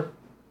 You were?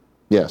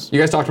 Yes. You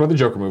guys talked about the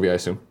Joker movie, I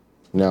assume.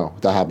 No,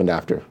 that happened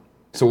after.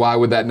 So why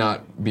would that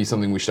not be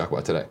something we should talk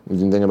about today? You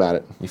didn't think about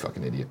it. You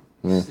fucking idiot.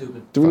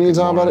 Stupid. Do we need to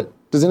talk about moron.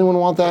 it? Does anyone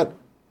want that?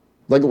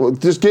 Like,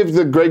 just give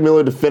the Greg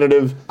Miller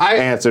definitive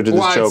answer to this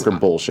well, Joker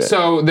bullshit.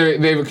 So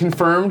they've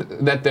confirmed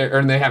that they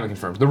haven't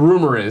confirmed. The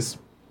rumor is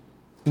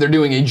they're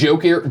doing a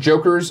Joker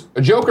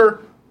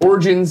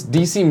Origins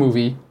DC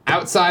movie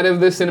outside of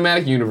the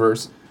cinematic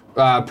universe,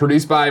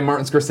 produced by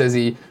Martin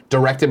Scorsese,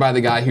 directed by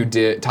the guy who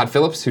did Todd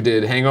Phillips, who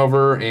did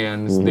Hangover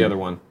and the other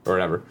one or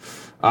whatever.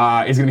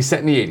 It's gonna be set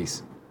in the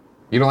 80s.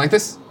 You don't like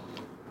this?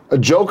 A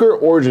Joker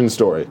origin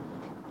story.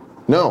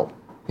 No.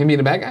 Him being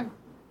a bad guy?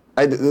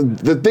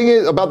 The thing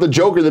is about the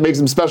Joker that makes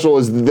him special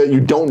is that you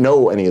don't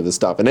know any of this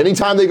stuff. And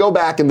anytime they go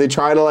back and they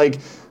try to like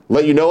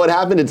let you know what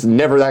happened, it's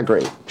never that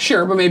great.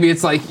 Sure, but maybe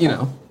it's like,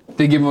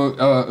 they give him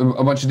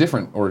a bunch of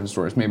different origin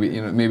stories. Maybe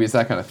it's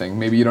that kind of thing.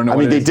 Maybe you don't know. I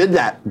mean, they did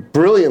that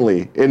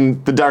brilliantly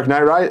in The Dark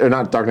Knight Rises, or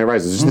not Dark Knight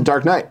Rises, just The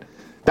Dark Knight.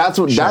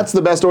 That's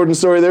the best origin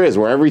story there is,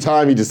 where every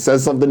time he just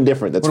says something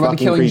different. That's What about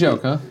the fucking Killing creepy.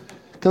 Joke, huh?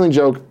 Killing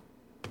Joke.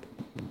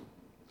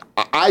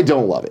 I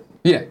don't love it,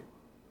 Yeah.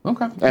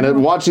 Okay.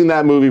 and watching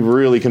that movie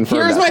really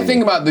confirmed. Here's that my for thing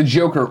me. about the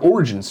Joker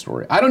origin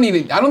story. I don't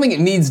think it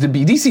needs to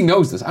be. DC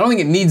knows this. I don't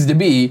think it needs to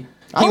be.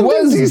 I He don't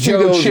think was DC Joe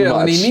knows Chill,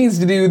 and he much. needs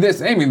to do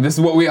this. I mean, this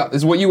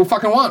is what you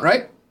fucking want,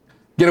 right?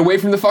 Get away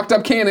from the fucked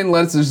up canon.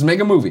 Let's just make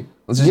a movie.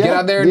 Let's just get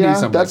out there and do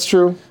something. that's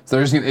true. So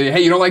they're just gonna,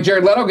 hey, you don't like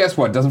Jared Leto? Guess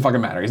what? Doesn't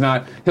fucking matter.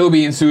 He'll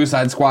be in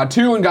Suicide Squad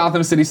 2 and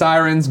Gotham City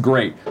Sirens.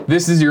 Great.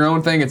 This is your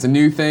own thing. It's a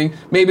new thing.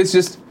 Maybe it's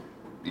just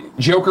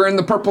Joker in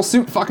the purple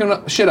suit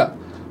fucking shit up.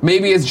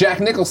 Maybe it's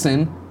Jack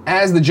Nicholson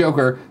as the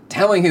Joker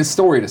telling his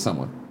story to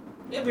someone.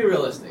 It'd be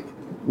realistic.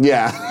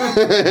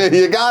 Yeah,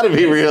 you gotta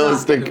be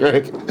realistic,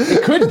 Greg.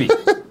 It could be.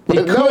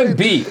 It could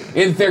be.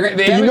 If they're,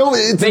 they you haven't- know,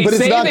 it's- they but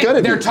it's say not that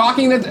gonna they're be.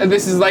 talking that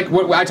this is like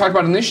what I talked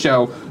about in this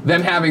show.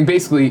 Them having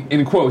basically,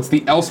 in quotes,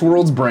 the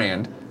Elseworlds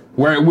brand,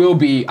 where it will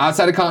be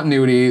outside of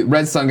continuity.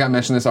 Red Sun got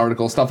mentioned in this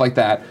article, stuff like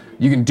that.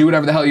 You can do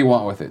whatever the hell you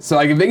want with it. So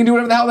like, if they can do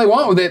whatever the hell they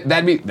want with it,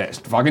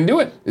 just fucking do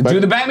it. Do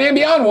the Batman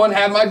Beyond one.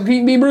 Have Michael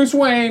Keaton be Bruce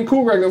Wayne.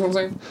 Cool, Greg. That's what I'm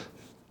saying.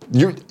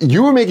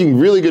 You were making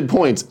really good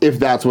points if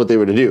that's what they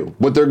were to do.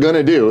 What they're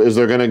gonna do is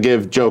they're gonna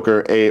give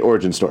Joker a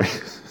origin story.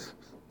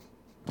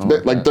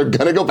 They're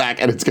gonna go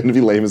back and it's gonna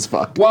be lame as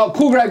fuck. Well,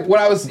 cool, Greg. What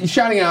I was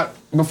shouting out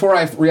before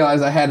I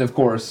realized I had, of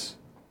course,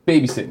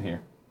 babysitting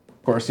here.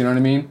 Of course, you know what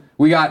I mean?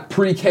 We got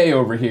pre-K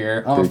over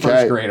here. I'm a Pre-K.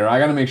 first grader. I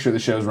got to make sure the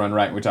show's run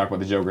right when we talk about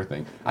the Joker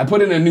thing. I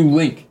put in a new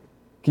link.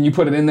 Can you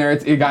put it in there?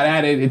 It got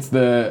added. It's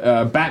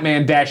the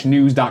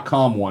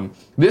Batman-news.com one.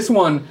 This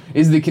one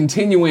is the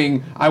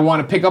continuing, I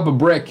want to pick up a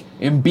brick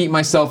and beat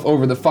myself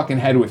over the fucking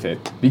head with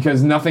it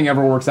because nothing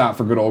ever works out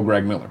for good old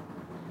Greg Miller.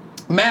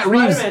 Matt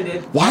Reeves. Spider-Man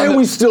did. Why are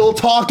we still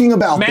talking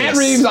about Matt this?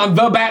 Reeves on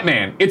The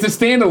Batman. It's a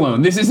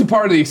standalone. This isn't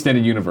part of the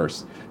extended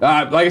universe.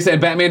 Like I said,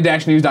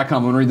 Batman-news.com.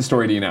 I'm going to read the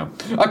story to you now.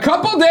 A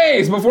couple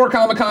days before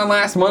Comic-Con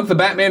last month, the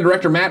Batman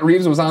director Matt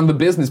Reeves was on The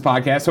Business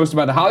podcast hosted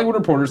by The Hollywood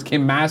Reporter's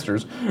Kim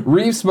Masters.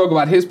 Reeves spoke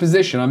about his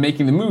position on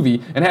making the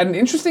movie and had an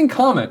interesting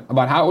comment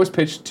about how it was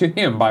pitched to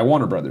him by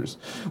Warner Brothers.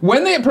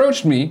 When they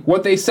approached me,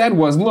 what they said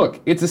was, look,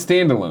 it's a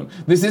standalone.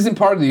 This isn't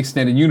part of the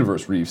extended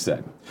universe, Reeves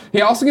said.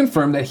 He also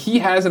confirmed that he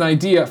has an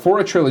idea for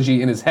a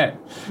trilogy in his head.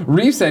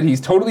 Reeves said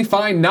he's totally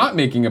fine not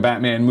making a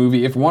Batman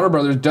movie if Warner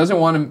Brothers doesn't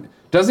want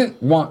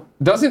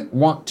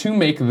to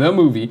make the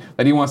movie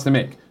that he wants to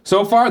make.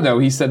 So far, though,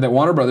 he said that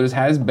Warner Brothers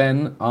has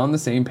been on the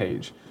same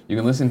page. You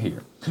can listen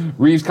here.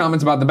 Reeves'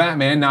 comments about the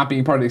Batman not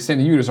being part of the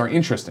extended universe are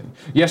interesting.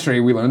 Yesterday,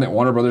 we learned that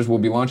Warner Brothers will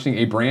be launching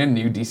a brand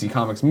new DC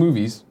Comics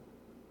movies.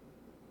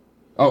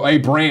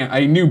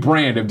 a new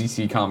brand of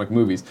DC comic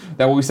movies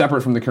that will be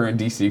separate from the current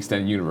DC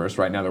extended universe.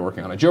 Right now, they're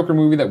working on a Joker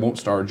movie that won't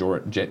star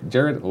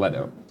Jared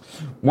Leto.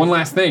 One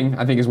last thing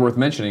I think is worth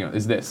mentioning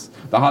is this: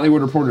 The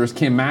Hollywood Reporter's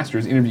Kim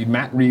Masters interviewed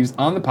Matt Reeves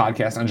on the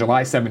podcast on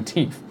July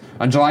 17th.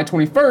 On July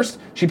 21st,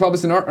 she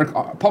published an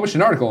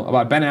article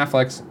about Ben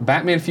Affleck's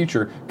Batman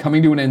future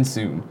coming to an end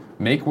soon.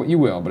 Make what you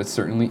will, but it's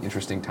certainly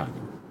interesting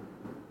timing.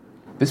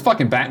 This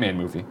fucking Batman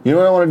movie. You know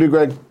what I want to do,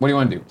 Greg? What do you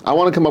want to do? I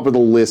want to come up with a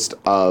list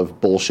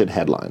of bullshit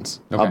headlines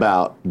Okay.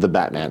 about the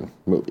Batman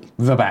movie.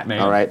 The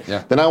Batman. All right?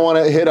 Yeah. Then I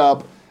want to hit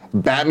up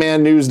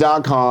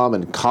BatmanNews.com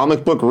and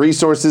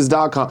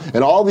ComicBookResources.com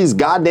and all these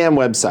goddamn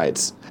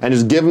websites and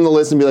just give them the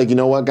list and be like, you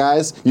know what,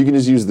 guys? You can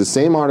just use the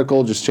same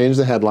article, just change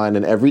the headline,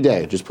 and every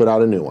day just put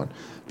out a new one.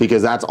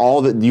 Because that's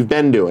all that you've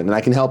been doing, and I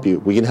can help you.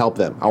 We can help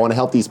them. I want to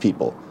help these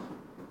people.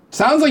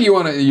 Sounds like you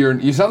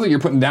sounds like you're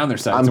putting down their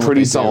sides. I'm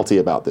pretty salty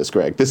about this,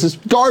 Greg. This is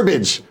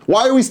garbage.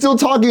 Why are we still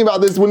talking about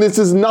this when this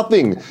is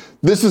nothing?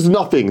 This is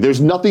nothing. There's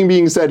nothing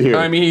being said here.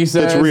 I mean, he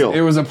says it's real.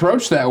 it was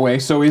approached that way.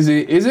 So is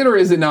it or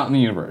is it not in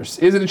the universe?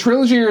 Is it a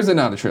trilogy or is it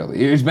not a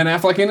trilogy? Is Ben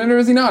Affleck in it or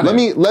is he not? Let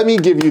me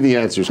give you the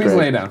answers, Please Greg.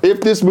 lay it down.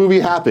 If this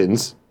movie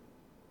happens,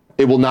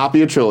 it will not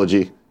be a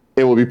trilogy.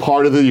 It will be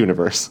part of the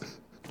universe.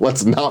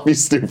 Let's not be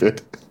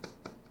stupid.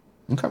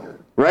 Okay.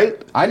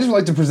 Right? I just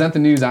like to present the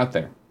news out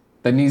there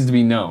that needs to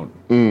be known.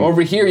 Mm.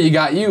 Over here, you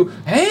got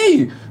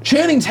hey,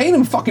 Channing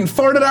Tatum fucking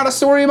farted out a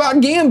story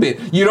about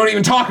Gambit. You don't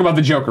even talk about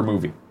the Joker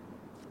movie.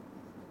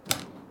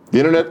 The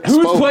internet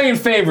Who's spoke. playing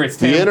favorites,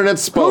 Tim? The internet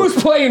spoke.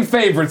 Who's playing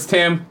favorites,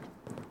 Tim?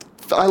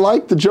 I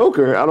like the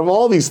Joker out of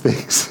all these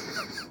things.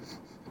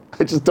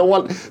 I just don't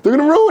want... They're going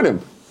to ruin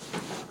him.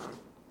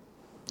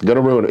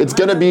 Gonna ruin it. It's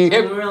going to be...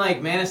 When we were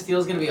like, Man of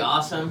Steel's gonna be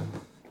awesome.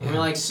 And we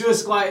were like,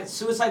 Suicide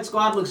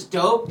Squad looks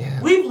dope.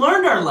 Yeah. We've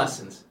learned our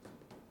lessons.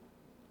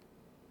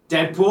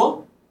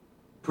 Deadpool,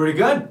 pretty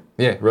good.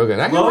 Yeah, real good.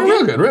 Actually, Logan?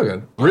 real good, real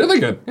good. Really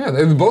good. Yeah,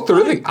 they both are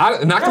really...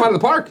 knocked them out of the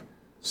park.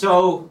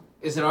 So,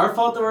 is it our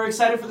fault that we're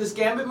excited for this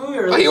Gambit movie?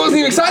 Or He wasn't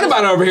even excited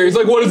about it over here. He's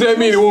like, what does that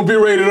mean? It won't be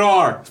rated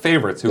R.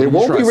 Favorites. Who It can you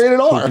won't be trust? rated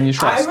R. Who can you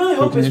trust? I really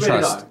Who hope can it's you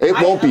rated trust? R. It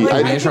won't be. I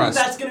I think trust.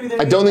 that's gonna be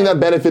their I don't think that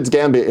benefits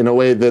Gambit in a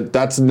way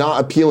that's not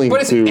appealing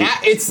But to...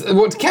 it's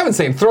what Kevin's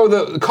saying. Throw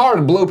the card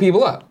and blow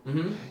people up.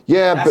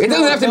 Yeah, That's but It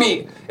doesn't have to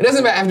be. It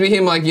doesn't have to be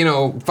him like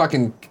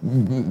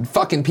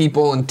fucking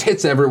people and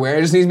tits everywhere.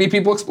 It just needs to be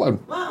people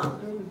explode. Wow.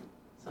 I mean,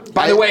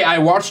 By the way, I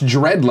watched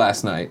Dredd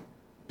last night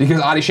because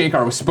Adi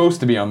Shankar was supposed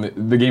to be on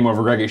the Game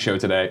Over Greggy show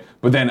today,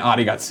 but then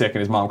Adi got sick and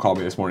his mom called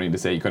me this morning to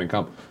say he couldn't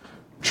come.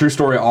 True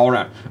story all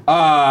around.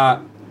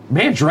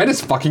 Man, Dredd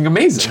is fucking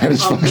amazing.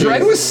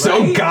 Dredd was so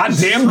Right?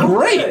 goddamn So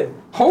great. good. You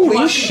Holy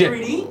watched shit.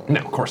 it in 3D?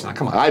 No, of course not.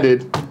 Come on. I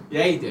did.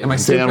 Yeah, you did. Am I Damn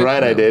stupid?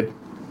 right I did.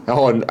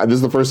 Oh, and this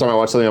is the first time I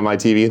watched something on my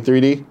TV in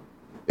 3D.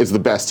 It's the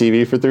best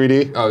TV for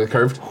 3D. Oh, the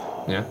curved?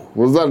 Yeah.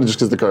 Well, it's not just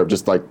because the curve,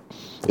 just like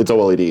it's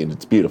OLED and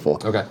it's beautiful.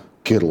 Okay.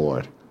 Good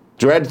lord.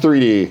 Dredd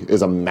 3D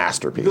is a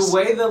masterpiece. The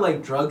way the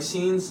like drug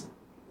scenes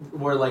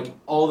where like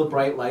all the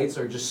bright lights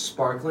are just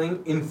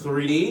sparkling in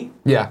 3D,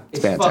 Yeah.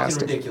 it's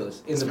fantastic. fucking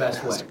ridiculous in the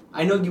best way.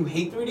 I know you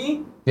hate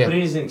 3D, Yeah. but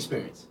it is an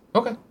experience.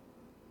 Okay.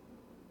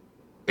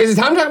 Is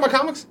it time to talk about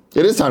comics?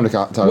 It is time to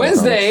talk about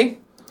Wednesday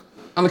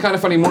on the Kind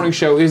of Funny Morning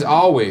Show is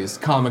always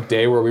Comic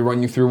Day, where we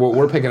run you through what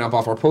we're picking up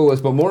off our pull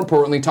list, but more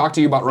importantly, talk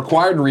to you about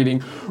required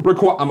reading. I'm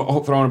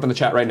throwing it up in the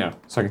chat right now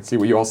so I can see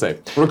what you all say.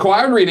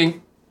 Required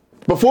reading.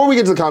 Before we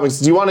get to the comics,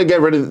 do you want to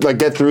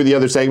get through the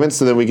other segments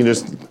so that we can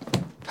just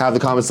have the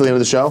comments till the end of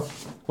the show?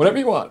 Whatever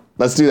you want.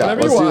 Let's do that.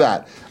 Whatever you Let's do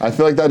want. that. I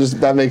feel like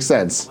that makes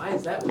sense. Why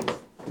is that weird?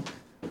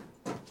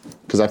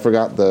 Because I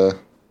forgot the...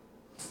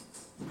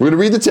 We're going to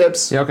read the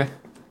tips. Yeah, okay.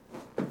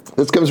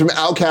 This comes from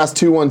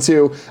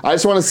Outcast212. I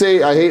just want to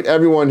say I hate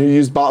everyone who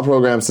used bot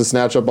programs to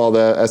snatch up all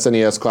the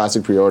SNES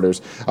Classic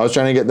pre-orders. I was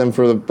trying to get them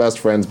for the best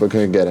friends, but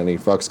couldn't get any.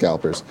 Fuck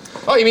scalpers.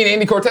 Oh, you mean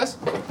Andy Cortez?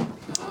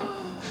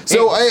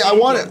 So I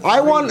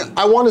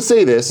want to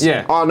say this.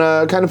 Yeah. On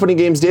Kind of Funny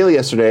Games Daily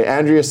yesterday,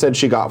 Andrea said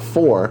she got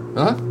 4,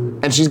 Uh-huh.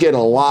 and she's getting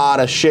a lot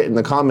of shit in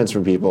the comments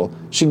from people.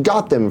 She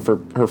got them for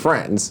her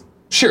friends.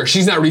 Sure,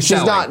 she's not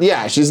reselling.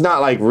 She's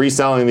not like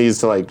reselling these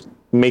to like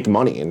make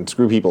money and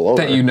screw people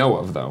over. That you know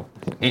of, though.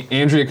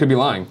 Andrea could be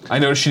lying. I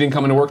noticed she didn't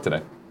come into work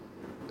today.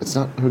 It's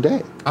not her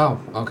day. Oh,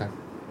 okay.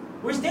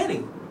 Where's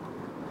Danny?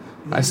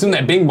 I assumed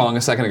that Bing Bong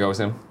a second ago was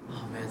him.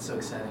 Oh man, so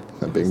excited.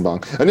 That bing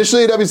bong.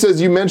 Initially, W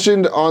says, you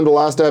mentioned on the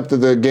last ep that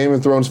the Game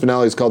of Thrones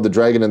finale is called The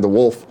Dragon and the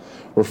Wolf,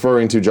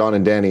 referring to Jon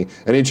and Dany.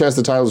 Any chance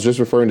the title is just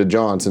referring to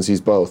Jon since he's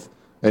both?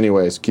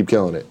 Anyways, keep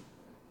killing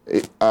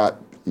it.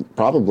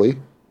 Probably.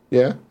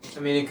 Yeah. I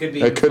mean, it could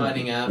be It could-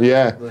 finding out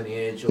yeah.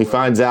 lineage. He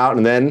finds out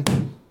and then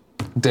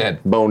Dead.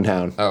 Bone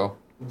Town. Oh.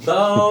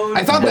 Bone.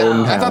 I thought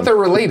they're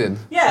related.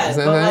 Yeah, Is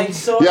that but that? like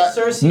so Yeah,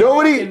 Cersei.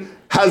 nobody fucking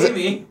has-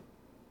 Jaime.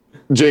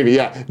 Jamie,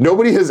 yeah.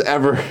 Nobody has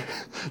ever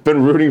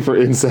been rooting for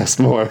incest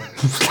more.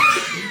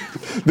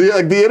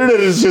 The internet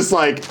is just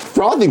like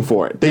frothing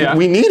for it. Yeah.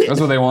 We need it. That's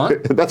what they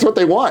want? That's what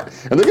they want.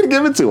 And they're going to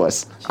give it to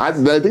us. I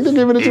think they're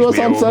giving it to us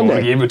on Gonna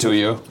Sunday. give it to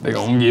you. They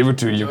gonna give it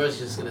to you. George's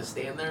just gonna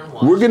stand there and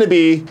watch. We're going to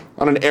be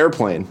on an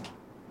airplane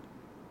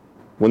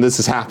when this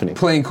is happening.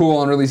 Playing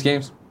cool unreleased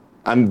games.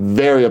 I'm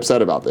very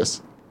upset about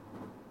this.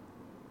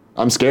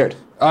 I'm scared.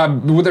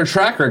 With their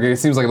track record, it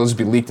seems like it'll just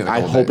be leaked in a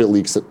I couple hope days. it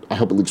leaks. I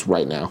hope it leaks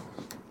right now.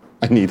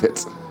 I need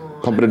it.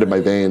 Pump it into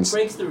my veins. It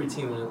breaks the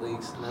routine when it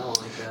leaks, and I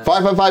don't like that.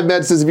 555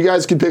 Med says, if you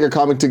guys could pick a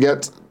comic to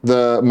get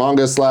the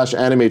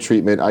manga/anime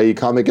treatment, i.e.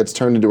 comic gets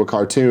turned into a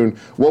cartoon,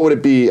 what would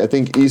it be? I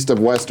think East of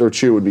West or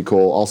Chew would be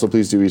cool. Also,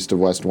 please do East of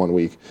West 1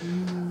 week.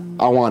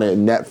 I want it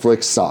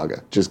Netflix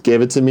Saga. Just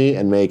give it to me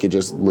and make it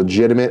just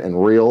legitimate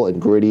and real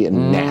and gritty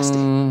and nasty.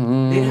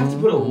 They'd have to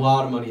put a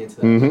lot of money into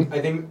that. Mm-hmm.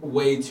 I think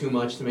way too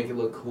much to make it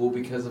look cool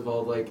because of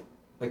all like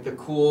the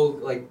cool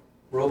like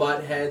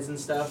robot heads and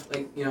stuff.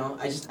 Like, you know,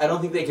 I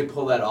don't think they could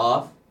pull that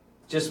off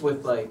just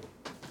with like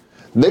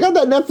They got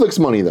that Netflix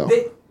money though.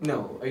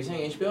 No, are you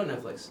saying HBO or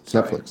Netflix?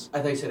 Sorry. Netflix.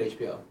 I thought you said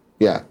HBO.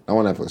 Yeah, I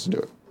want Netflix to do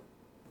it.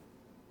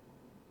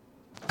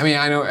 I mean,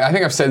 I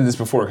think I've said this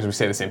before because we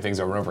say the same things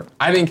over and over.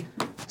 I think,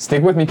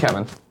 stick with me,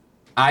 Kevin.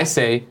 I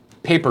say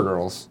Paper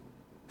Girls.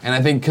 And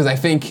I think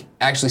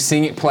actually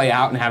seeing it play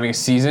out and having a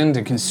season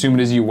to consume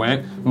it as you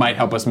went might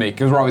help us make,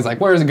 because we're always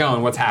like, where is it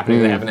going? What's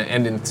happening? They have an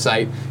end in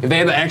sight. If they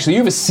had actually, you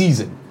have a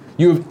season.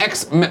 You have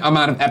X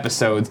amount of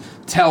episodes.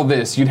 Tell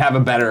this, you'd have a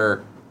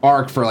better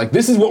arc for like,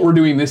 this is what we're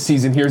doing this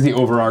season. Here's the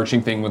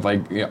overarching thing with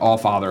like All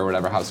Father or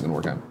whatever. How's it gonna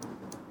work out?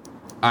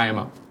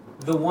 IMO.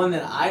 The one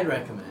that I'd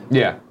recommend.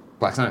 Yeah,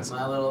 Black Science.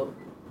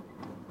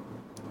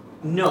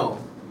 No,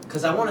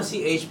 because I want to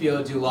see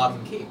HBO do Lock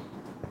and Key.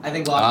 I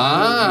think Lock and Key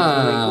would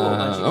be really cool. A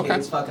bunch of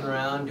kids fucking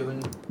around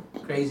doing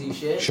crazy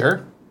shit.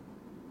 Sure.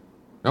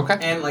 Okay.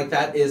 And like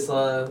that is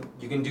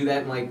you can do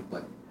that in like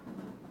what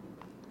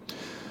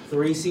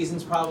 3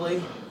 seasons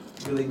probably.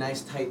 Really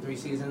nice tight 3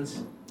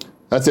 seasons.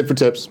 That's it for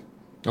tips.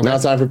 Okay. Now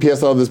it's time for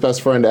PSL of this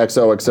best friend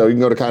XOXO. You can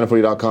go to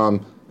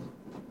kindoffunny.com.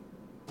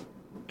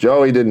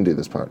 Joey didn't do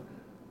this part.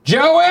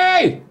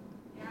 Joey!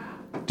 Yeah.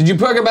 Did you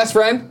pick a best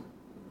friend?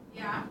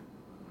 Yeah.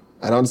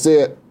 I don't see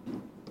it.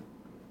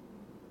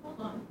 Hold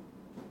on.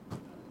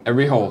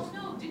 Every hold.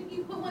 Oh, no, didn't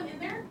you put one in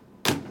there?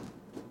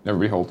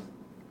 Every hold.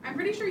 I'm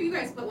pretty sure you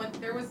guys put one.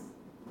 There was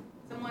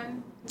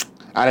someone.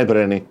 I didn't put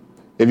any.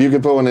 If you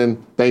could put one in,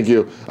 thank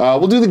you.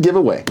 We'll do the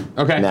giveaway.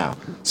 Okay. Now,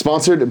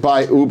 sponsored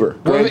by Uber.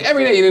 Well, Greg?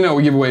 every day you didn't know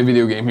we give away a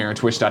video game here on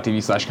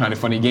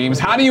twitch.tv/kindoffunnygames.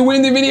 How do you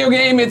win the video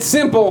game? It's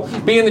simple.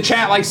 Be in the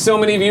chat like so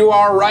many of you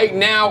are right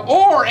now,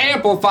 or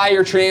amplify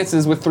your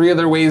chances with 3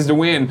 other ways to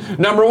win.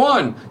 Number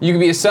 1, you can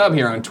be a sub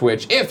here on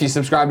Twitch. If you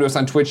subscribe to us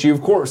on Twitch, you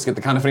of course get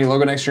the Kind of Funny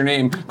logo next to your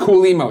name,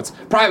 cool emotes,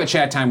 private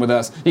chat time with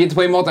us. You get to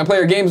play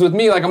multiplayer games with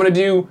me like I'm gonna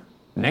do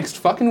next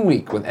fucking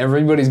week with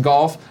everybody's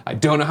golf. I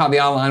don't know how the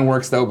online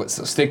works though, but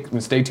so stay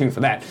tuned for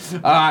that.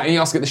 And you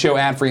also get the show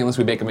ad-free unless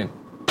we bake them in.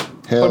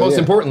 Hell But most yeah.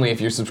 importantly, if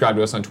you're subscribed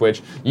to us on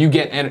Twitch, you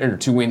get entered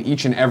to win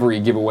each and every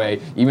giveaway,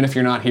 even if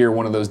you're not here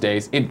one of those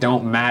days. It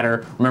don't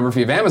matter. Remember, if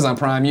you have Amazon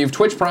Prime, you have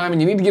Twitch Prime, and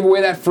you need to give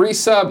away that free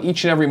sub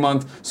each and every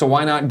month, so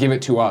why not give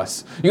it to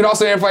us? You can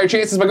also amplify your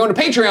chances by going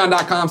to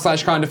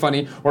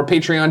patreon.com/kindoffunny or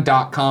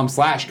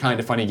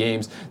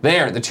patreon.com/kindoffunnygames.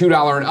 There, the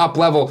 $2 and up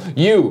level,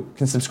 you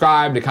can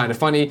subscribe to Kind of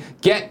Funny,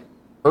 get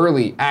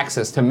early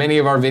access to many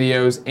of our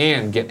videos,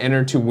 and get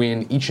entered to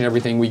win each and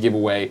everything we give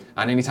away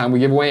on any time we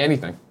give away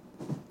anything.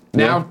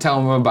 Now Yeah. tell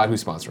them about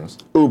who's sponsoring us.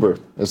 Uber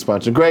is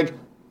sponsored. Greg,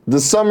 the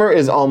summer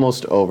is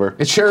almost over.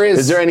 It sure is.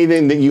 Is there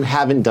anything that you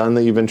haven't done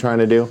that you've been trying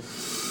to do?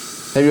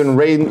 Have you been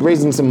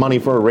raising some money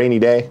for a rainy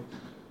day?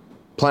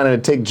 Planning to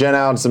take Jen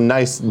out on some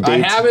nice dates? I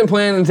have been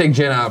planning to take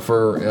Jen out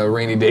for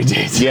rainy day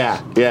dates. Yeah.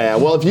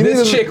 Well, if you This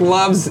didn't, chick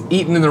loves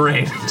eating in the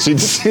rain. she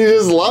just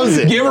loves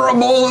it. Give her a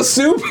bowl of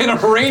soup in a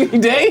rainy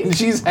day, and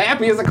she's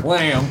happy as a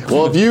clam.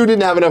 Well, if you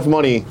didn't have enough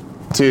money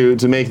to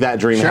make that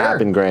dream Sure.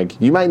 happen, Greg,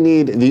 you might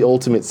need the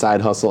ultimate side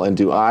hustle, and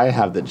do I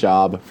have the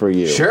job for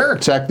you? Sure.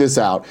 Check this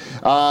out.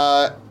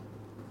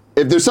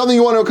 If there's something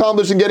you want to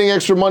accomplish and getting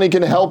extra money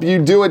can help you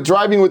do it,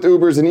 driving with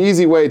Uber is an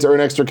easy way to earn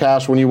extra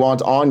cash when you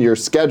want on your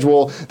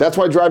schedule. That's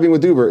why driving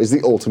with Uber is the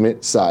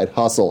ultimate side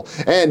hustle.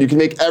 And you can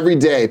make every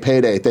day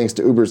payday thanks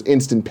to Uber's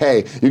Instant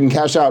Pay. You can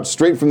cash out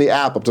straight from the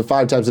app up to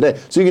 5 times a day.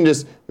 So you can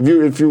just,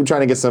 if you're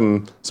trying to get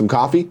some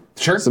coffee,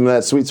 Sure. some of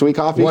that sweet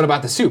coffee, What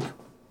about the soup?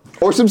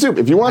 or some soup.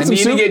 If you want I some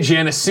need soup, to get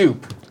Jen a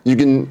soup. you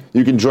can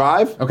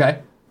drive, Okay.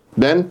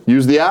 then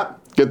use the app,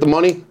 get the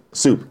money,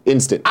 soup,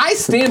 instant. I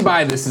stand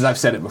by this as I've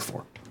said it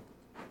before.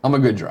 I'm a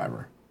good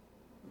driver.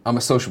 I'm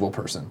a sociable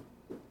person.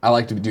 I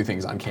like to do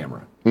things on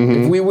camera.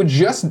 If we would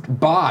just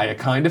buy a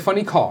Kind of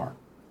Funny car,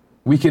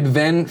 we could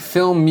then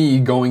film me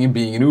going and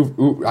being an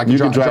Uber. I could You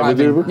could drive with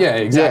driving. Uber? Yeah,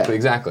 exactly, Yeah.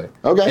 exactly.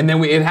 Okay. And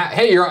then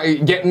hey, you're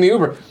getting the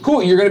Uber.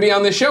 Cool, you're gonna be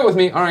on this show with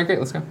me. All right, great,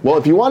 let's go. Well,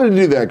 if you wanted to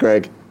do that,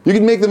 Greg, you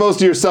can make the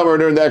most of your summer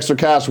and earn the extra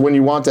cash when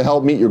you want to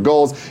help meet your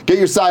goals. Get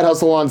your side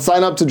hustle on.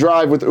 Sign up to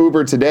drive with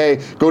Uber today.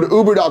 Go to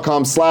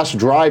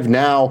uber.com/drive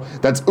now.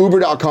 That's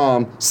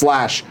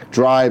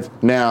uber.com/drive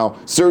now.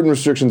 Certain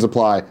restrictions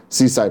apply.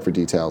 See site for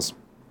details.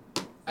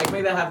 I can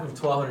make that happen for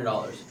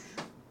 $1,200.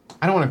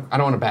 I don't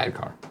want a bad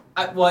car.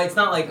 Well, it's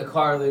not like a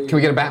car that. Can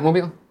we get a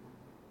Batmobile?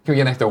 Can we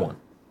get an Ecto-1? Alright,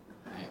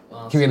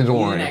 well, Can we get a You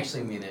DeLorean? didn't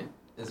actually mean it,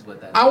 is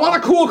what that. I want a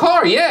cool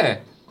car, yeah.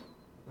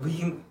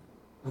 We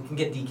can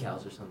get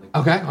decals or something.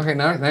 Okay,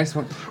 nice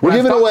one. We're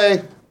giving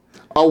away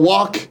a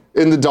walk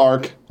in the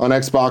dark on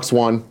Xbox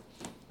One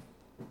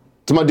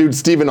to my dude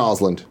Steven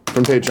Osland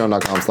from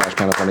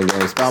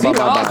patreon.com/kindoffunnygames. Steve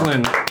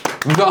Osland,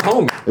 the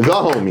homie. The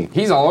homie.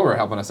 He's all over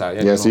helping us out.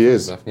 Yeah, Yes, doing he all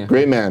is. sorts of stuff, yeah.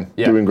 Great man,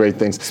 Yeah. doing great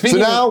things.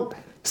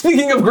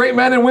 Speaking of great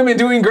men and women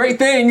doing great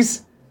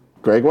things,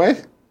 Greg Way?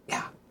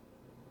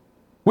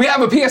 we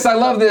have a PS I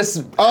Love This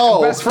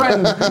best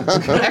friend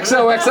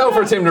XOXO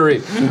for Tim to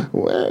read.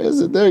 Where is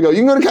it? There you go. You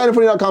can go to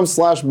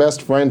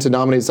kindoffunny.com/bestfriend to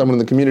nominate someone in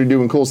the community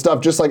doing cool stuff,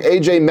 just like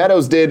AJ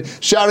Meadows did,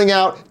 shouting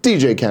out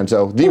DJ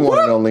Kento, the one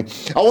and only.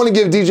 I want to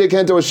give DJ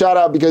Kento a shout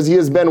out because he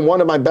has been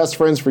one of my best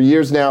friends for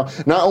years now.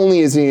 Not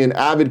only is he an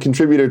avid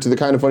contributor to the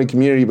Kind of Funny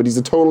community, but he's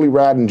a totally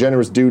rad and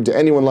generous dude to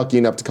anyone lucky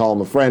enough to call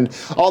him a friend.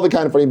 All the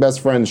Kind of Funny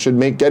best friends should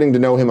make getting to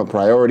know him a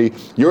priority.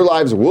 Your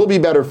lives will be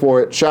better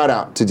for it. Shout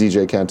out to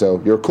DJ Kento.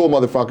 You're a cool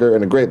motherfucker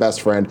and a great best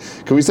friend.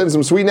 Can we send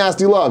some sweet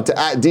nasty love to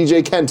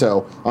 @DJ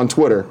Kento on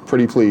Twitter?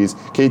 Pretty please.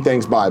 Okay,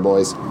 thanks. Bye,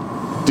 boys.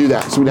 Do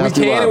that. Sweet We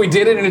nasty can love. and we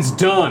did it and it's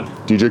done.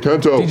 DJ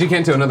Kento. DJ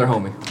Kento, another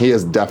homie. He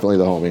is definitely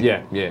the homie.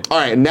 Yeah. All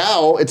right,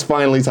 now it's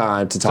finally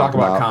time to talk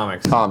about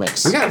comics.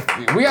 Comics. We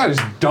gotta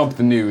just dump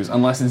the news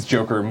unless it's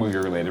Joker movie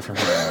related from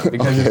here on,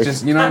 because it's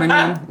just, you know what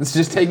I mean? It's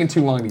just taking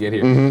too long to get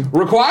here.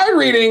 Required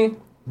reading,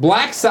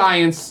 Black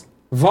Science,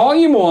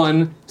 Volume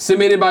 1,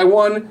 submitted by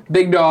one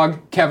big dog,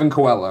 Kevin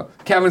Coelho.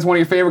 Kevin, it's one of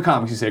your favorite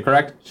comics, you say,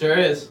 correct? Sure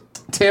is.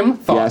 Tim,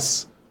 thoughts?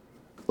 Yes.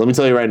 Let me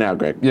tell you right now,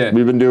 Greg. Yeah.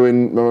 We've been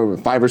doing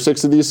 5 or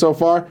 6 of these so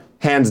far.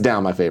 Hands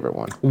down, my favorite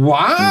one.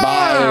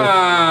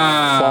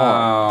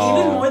 Wow.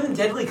 Even more than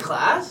Deadly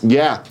Class?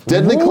 Yeah.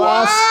 Deadly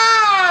Class.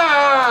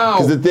 Wow.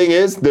 Because the thing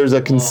is, there's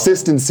a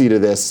consistency to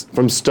this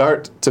from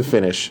start to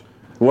finish,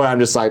 where I'm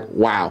just like,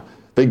 wow.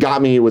 They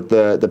got me with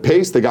the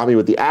pace. They got me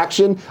with the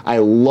action. I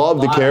love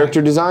the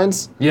character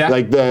designs. Yeah.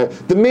 Like the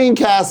main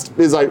cast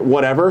is like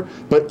whatever,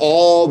 but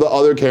all the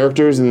other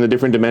characters and the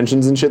different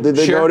dimensions and shit that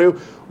they Sure. go to,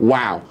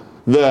 wow.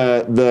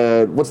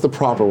 The what's the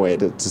proper way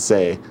to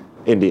say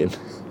Indian?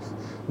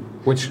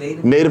 Which?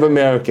 Native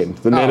American.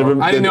 The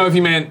Native. I didn't know if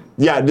you meant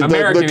Yeah, the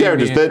American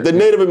characters. Indian The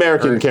Native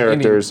American or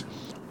characters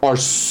are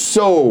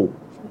so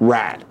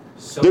rad.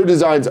 So Their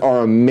designs are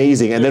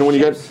amazing. And then when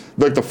you get, ships.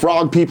 like, the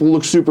frog people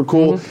look super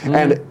cool.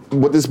 And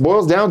what this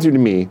boils down to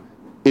me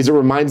is it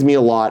reminds me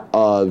a lot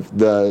of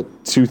the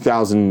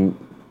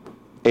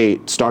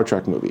 2008 Star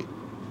Trek movie,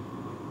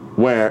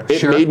 where it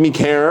Sure. made me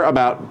care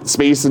about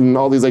space and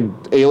all these, like,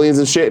 aliens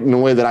and shit in a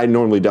way that I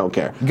normally don't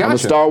care. I'm a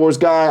Gotcha. Star Wars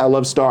guy. I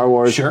love Star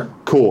Wars. Sure.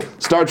 Cool.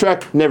 Star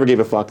Trek, never gave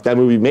a fuck. That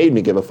movie made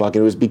me give a fuck,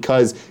 and it was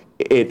because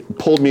it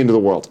pulled me into the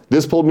world.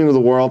 This pulled me into the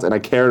world, and I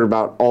cared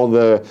about all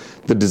the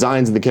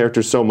designs and the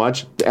characters so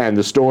much, and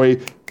the story,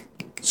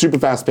 super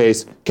fast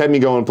paced, kept me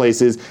going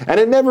places, and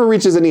it never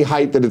reaches any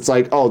height that it's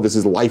like, oh, this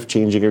is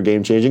life-changing or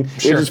game-changing.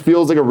 Sure. It just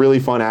feels like a really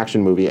fun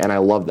action movie, and I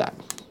love that.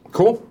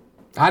 Cool.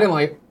 I didn't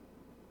like it.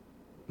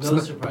 No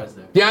surprise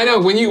there. Yeah, I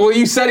know. When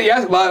you said it,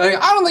 yes, like,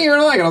 I don't think you're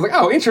gonna like it. I was like,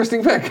 oh,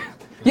 interesting pick.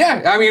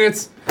 Yeah, I mean,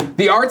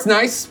 the art's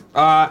nice,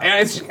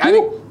 and I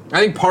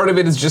think part of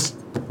it is just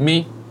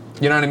me.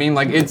 You know what I mean?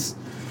 Like it's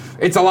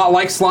a lot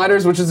like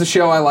Sliders, which is a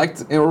show I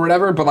liked or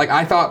whatever. But like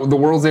I thought the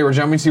worlds they were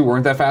jumping to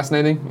weren't that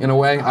fascinating in a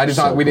way. I just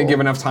So thought we didn't cool. give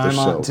enough time They're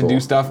so to cool. do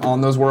stuff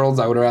on those worlds.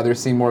 I would rather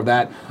see more of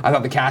that. I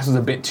thought the cast was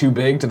a bit too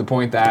big to the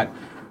point that.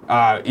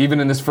 Even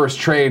in this first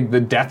trade,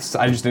 the deaths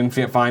I just didn't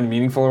find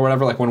meaningful or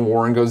whatever. Like when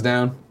Warren goes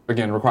down,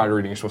 again, required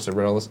reading, you're supposed to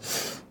riddle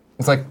this.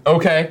 It's like,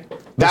 okay.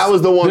 That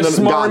was the one the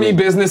that got me. smarmy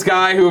business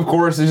guy who, of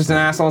course, is just an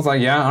asshole. It's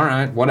like, yeah, all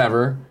right,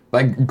 whatever.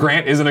 Like,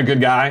 Grant isn't a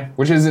good guy,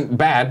 which isn't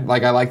bad.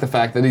 Like, I like the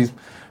fact that he's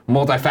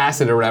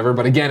multifaceted or whatever.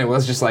 But again, it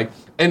was just like,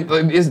 and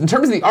in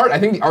terms of the art, I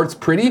think the art's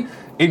pretty.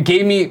 It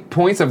gave me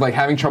points of like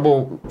having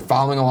trouble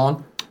following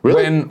along.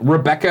 Really? When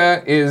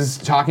Rebecca is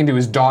talking to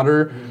his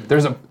daughter,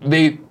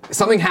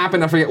 something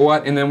happened, I forget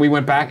what, and then we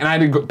went back, and I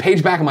had to go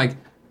page back. I'm like,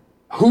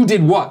 who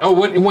did what? Oh,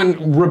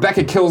 when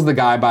Rebecca kills the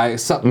guy by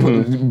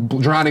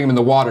drowning him in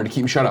the water to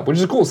keep him shut up, which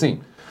is a cool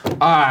scene.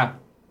 I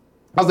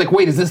was like,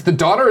 wait, is this the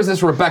daughter or is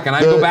this Rebecca? And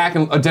I go back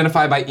and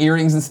identify by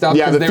earrings and stuff.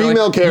 Yeah, 'cause the they were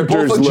female like, you characters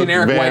both look look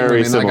generic white very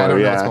women. similar, Like, I don't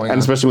know what's yeah, going and on.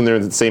 especially when they're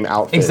in the same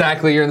outfit.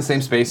 Exactly, you're in the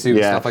same spacesuit and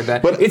Yeah. stuff like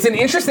that. But- It's an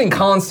interesting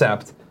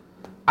concept.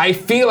 I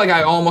feel like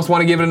I almost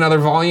want to give it another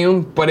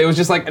volume, but it was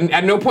just like,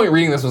 at no point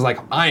reading this was like,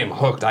 I am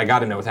hooked. I got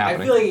to know what's I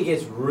happening. feel like it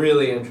gets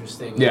really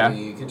interesting Yeah. in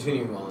the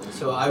continuing volume.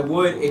 So I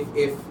would,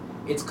 if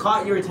it's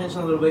caught your attention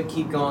a little bit,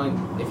 keep going.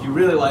 If you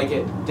really like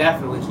it,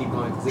 definitely keep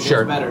going because it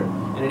Sure. gets better.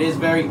 And it is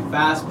very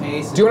fast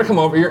paced. Do you want to come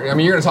over? You're going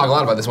to talk a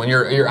lot about this one.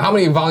 You're how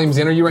many volumes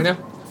in are you right now?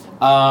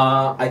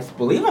 I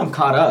believe I'm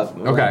caught up.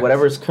 Okay.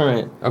 Whatever's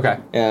current. Okay.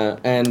 Yeah,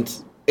 and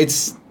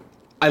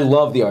I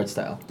love the art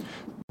style.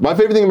 My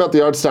favorite thing about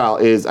the art style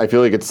is I feel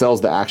like it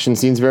sells the action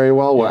scenes very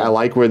well. Where Yeah. I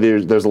like where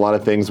there's a lot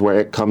of things where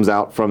it comes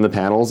out from the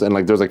panels, and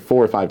like there's like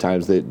 4 or 5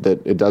 times that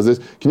it does this.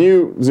 Can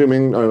you zoom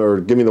in or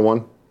give me the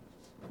one?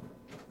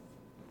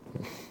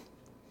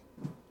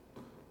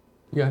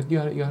 You got it.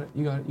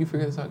 You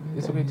figure this out.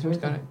 It's okay. You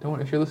got it. Don't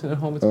worry. If you're listening at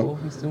home, it's cool.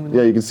 He's zooming.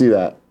 Yeah, you can see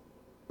that.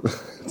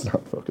 It's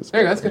not focused.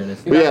 There you go. That's There it good.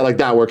 is. But yeah, like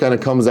that, where it kind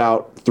of comes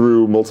out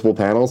through multiple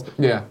panels.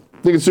 Yeah.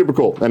 I think it's super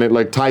cool, and it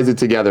like ties it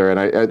together.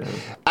 And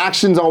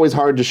action's always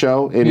hard to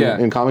show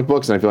in comic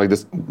books, and I feel like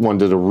this one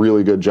did a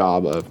really good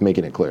job of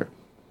making it clear.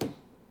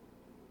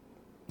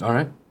 All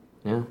right.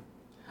 Yeah.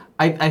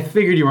 I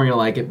figured you weren't gonna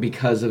like it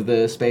because of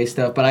the space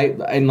stuff, but I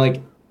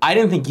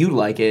didn't think you'd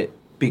like it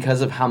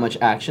because of how much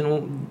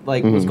action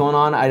was going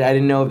on. I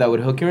didn't know if that would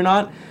hook you or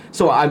not.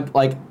 So I'm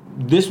like,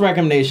 this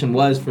recommendation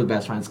was for the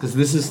best friends because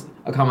this is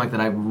a comic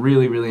that I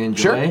really, really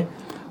enjoy. Sure.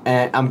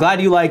 And I'm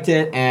glad you liked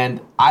it, and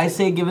I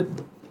say give it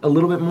a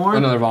little bit more.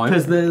 Another volume.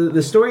 Because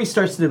the story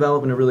starts to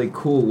develop in a really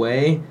cool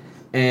way,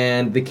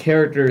 and the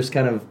characters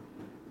kind of,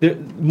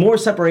 more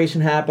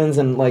separation happens,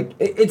 and like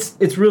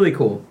it's really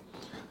cool.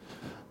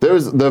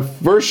 There's the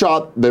first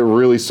shot that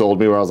really sold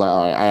me where I was like,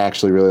 all right, I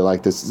actually really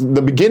like this.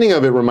 The beginning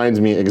of it reminds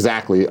me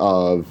exactly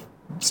of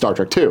Star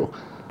Trek 2.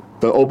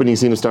 The opening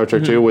scene of Star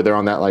Trek 2 where they're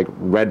on that like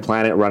red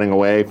planet running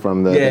away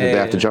from the, they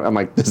have to jump. I'm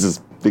like, this is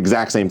the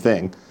exact same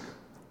thing.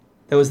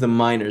 That was the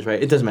miners,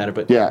 right? It doesn't matter,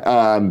 but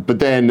Yeah, but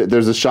then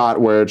there's a shot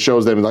where it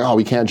shows them like, oh,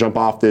 we can't jump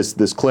off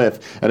this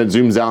cliff, and it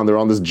zooms out, and they're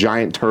on this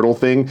giant turtle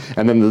thing,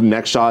 and then the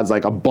next shot is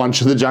like a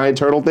bunch of the giant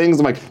turtle things.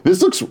 I'm like,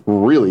 this looks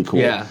really cool.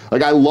 Yeah.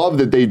 Like I love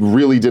that they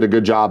really did a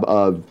good job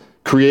of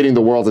creating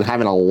the worlds and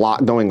having a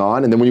lot going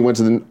on, and then when you went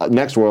to the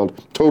next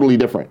world, totally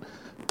different.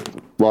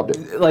 Loved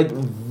it. like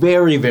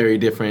very, very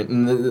different,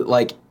 and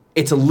like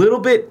it's a little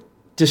bit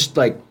just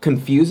like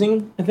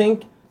confusing. I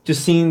think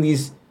just seeing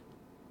these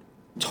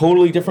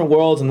totally different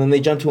worlds, and then they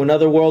jump to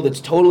another world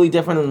that's totally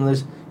different, and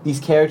there's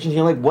these characters, and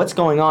you're like, what's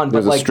going on?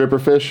 There's but a like, stripper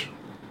fish.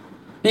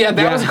 Yeah,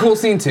 that was a cool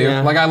scene too.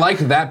 Yeah. Like I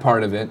liked that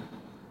part of it.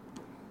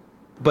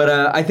 but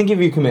I think if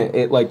you commit,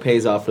 it like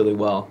pays off really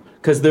well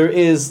because there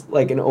is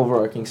like an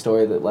overarching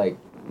story that like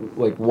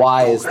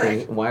why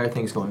are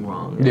things going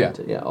wrong? Yeah.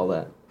 And, all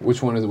that.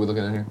 Which one is it we're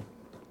looking at here?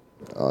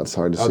 Oh, it's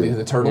hard to Oh, see.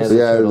 the turtles. Yeah,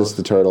 Yeah, turtles. just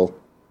the turtle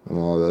and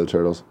all the other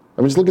turtles.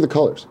 I mean, just look at the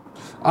colors.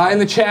 In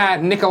the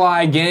chat,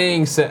 Nikolai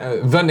Gang,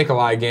 the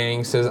Nikolai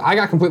Gang says, I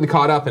got completely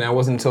caught up, and it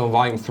wasn't until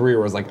volume 3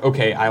 where I was like,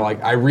 okay,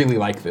 I really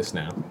like this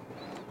now.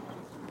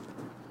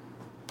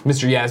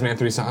 Mr. Yasman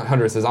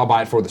 300 says, I'll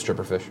buy it for the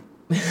stripper fish.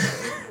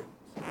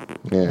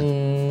 Yeah.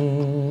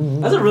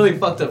 That's a really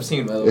fucked up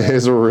scene, by the way. It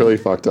is a really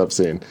fucked up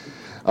scene.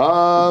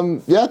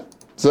 Yeah,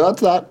 so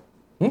that's that.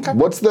 Okay.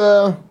 What's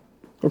the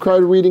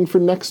required reading for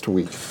next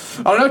week?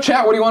 I don't know,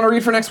 chat, what do you want to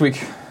read for next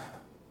week?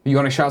 You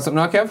want to shout something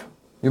out, Kev?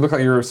 You look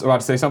like you were about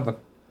to say something.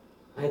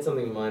 I had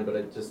something in mind, but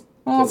I just.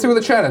 Well, let's see what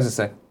the chat has to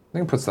say. They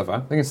can put stuff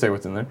out. They can say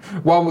what's in there.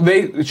 Well,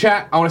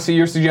 chat, I want to see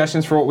your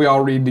suggestions for what we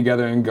all read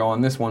together and go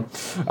on this one.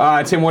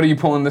 Tim, what are you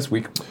pulling this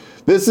week?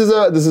 This is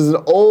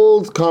an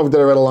old comic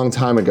that I read a long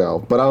time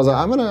ago, but I was like,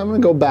 I'm gonna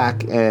go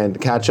back and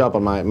catch up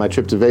on my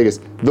trip to Vegas.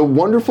 The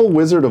Wonderful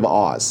Wizard of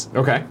Oz.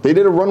 Okay. They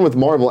did a run with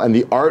Marvel, and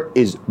the art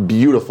is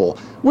beautiful.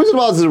 Wizard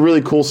of Oz is a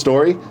really cool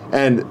story,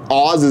 and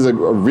Oz is a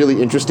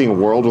really interesting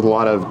world with a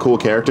lot of cool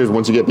characters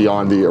once you get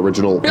beyond the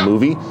original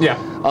movie. Yeah.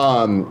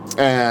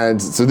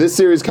 And so this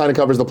series kind of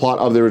covers the plot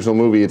of the original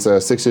movie. It's a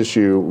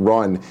 6-issue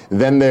run.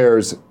 Then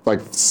there's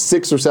like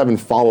 6 or 7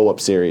 follow-up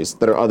series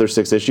that are other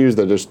 6 issues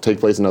that just take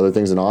place in other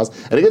things in Oz.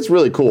 And it gets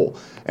really cool.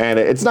 And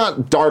it's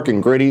not dark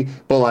and gritty,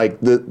 but like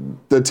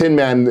the Tin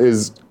Man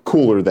is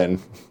cooler than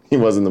he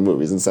was in the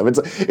movies and stuff.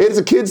 It's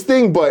a kid's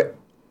thing, but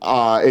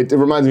it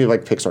reminds me of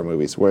like Pixar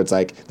movies where it's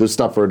like there's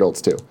stuff for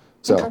adults too.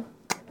 So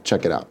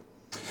check it out.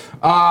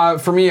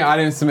 For me, I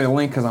didn't submit a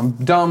link because I'm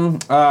dumb.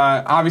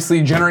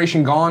 Obviously,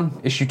 Generation Gone,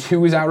 issue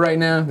 2 is out right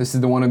now. This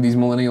is the one of these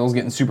millennials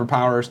getting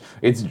superpowers.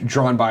 It's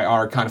drawn by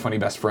our Kind of Funny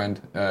best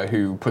friend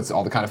who puts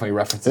all the Kind of Funny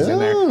references in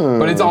there.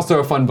 But it's also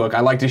a fun book.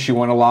 I liked issue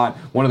 1 a lot.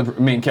 One of the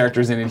main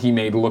characters in it he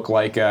made look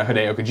like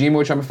Hideo Kojima,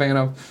 which I'm a fan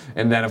of.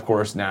 And then, of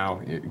course,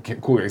 now,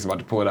 Cool Greg's about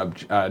to pull it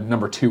up.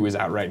 Number 2 is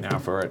out right now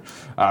for it,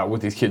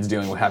 with these kids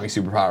dealing with having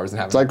superpowers and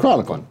having It's like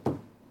Chronicle.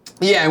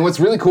 Yeah, and what's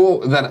really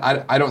cool that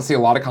I don't see a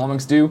lot of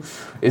comics do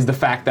is the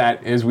fact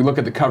that as we look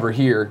at the cover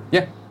here,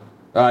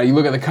 you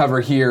look at the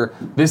cover here,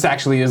 this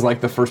actually is like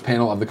the first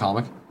panel of the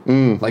comic.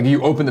 Like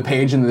you open the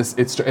page and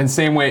it's in the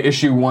same way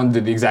issue 1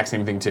 did the exact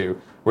same thing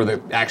too, where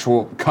the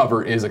actual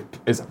cover is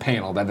a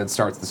panel that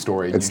starts the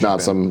story. It's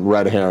not some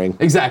red herring.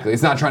 Exactly,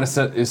 it's not trying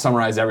to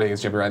summarize everything,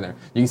 it's jumping right there.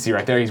 You can see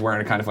right there he's wearing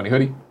a Kind of Funny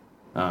hoodie,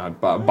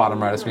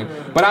 bottom right of the screen.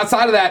 But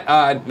outside of that,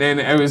 and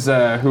it was,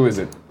 who is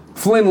it?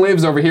 Flynn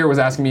Lives over here was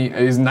asking me,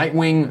 is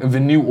Nightwing the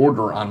New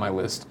Order on my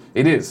list?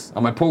 It is.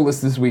 On my pull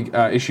list this week,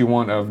 issue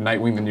 1 of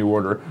Nightwing the New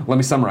Order. Let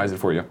me summarize it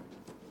for you.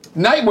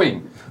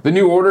 Nightwing! The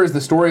New Order is the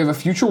story of a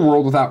future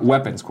world without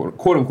weapons,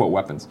 quote-unquote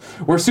weapons,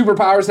 where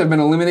superpowers have been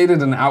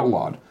eliminated and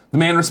outlawed. The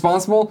man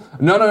responsible?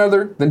 None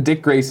other than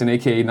Dick Grayson,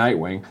 aka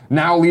Nightwing,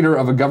 now leader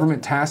of a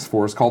government task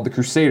force called the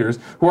Crusaders,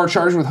 who are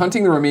charged with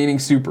hunting the remaining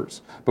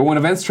supers. But when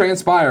events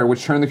transpire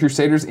which turn the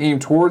Crusaders' aim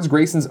towards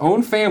Grayson's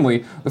own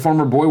family, the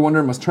former Boy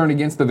Wonder must turn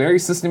against the very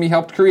system he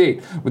helped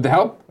create, with the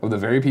help of the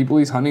very people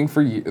he's been hunting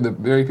for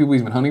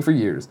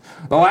years.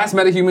 The last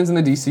metahumans in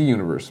the DC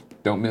universe.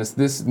 Don't miss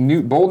this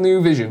bold new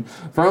vision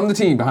from the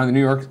team behind the New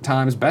York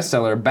Times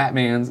bestseller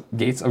Batman's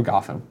Gates of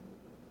Gotham.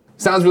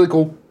 Sounds really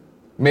cool.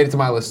 Made it to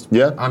my list.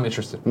 Yeah? I'm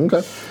interested.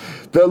 Okay.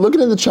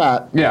 Looking at the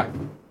chat, Yeah.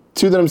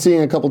 two that I'm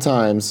seeing a couple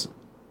times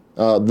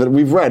that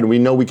we've read and we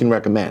know we can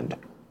recommend.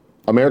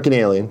 American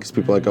Alien, because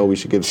people are like, oh, we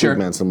should give Sure.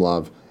 Superman some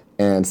love,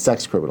 and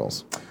Sex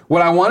Criminals.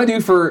 What I want to do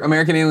for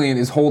American Alien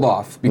is hold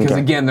off, because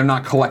Okay. again, they're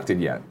not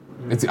collected yet.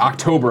 It's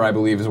October, I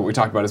believe, is what we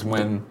talked about is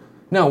when...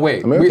 No,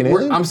 wait. American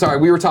Alien? I'm sorry,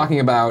 we were talking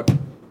about...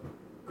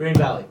 Green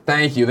Valley.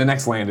 Thank you, the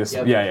next Landis.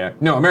 Yep. Yeah.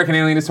 No, American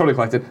Alien is totally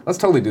collected. Let's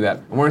totally do that.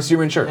 I'm wearing a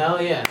Superman shirt.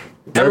 Hell yeah.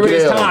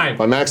 Everybody's Alien time.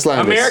 by Max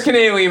Landis. American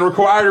Alien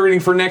required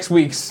reading for next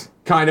week's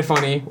Kinda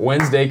Funny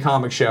Wednesday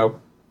comic show.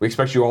 We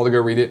expect you all to go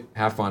read it.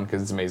 Have fun,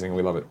 because it's amazing.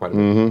 We love it quite a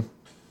bit. And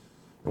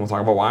we'll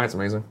talk about why it's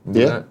amazing. We'll do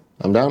Yeah, that.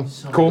 I'm down.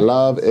 Cool.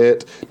 Love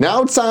it.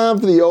 Now it's time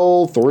for the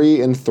old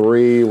 3 and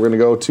 3. We're going to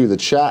go to the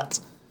chat,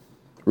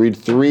 read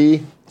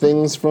 3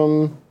 things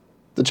from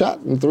the chat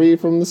and 3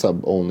 from the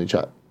sub-only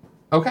chat.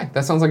 Okay,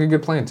 that sounds like a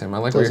good plan, Tim. I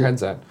like where your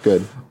head's at.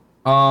 Good.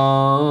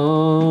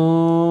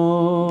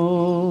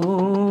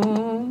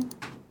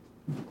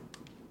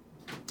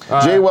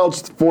 Jay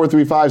Welch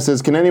 435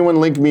 says, "Can anyone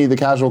link me the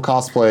casual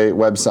cosplay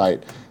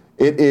website?"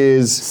 It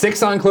is.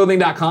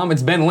 sixonclothing.com.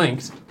 It's been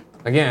linked.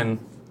 Again,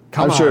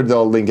 come I'm on. sure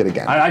they'll link it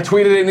again. I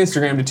tweeted it on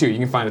Instagram too. You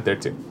can find it there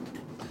too.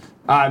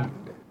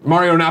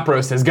 Mario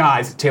Napro says,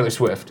 guys, Taylor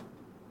Swift.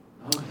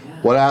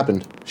 What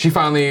happened? She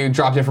finally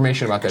dropped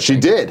information about that. She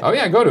thing. did? Oh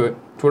yeah, go to it.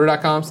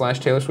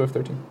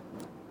 Twitter.com/TaylorSwift13.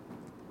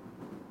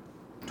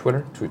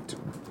 Twitter.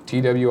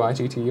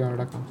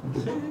 TWITTER.com.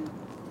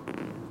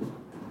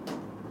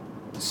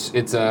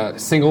 It's a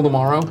single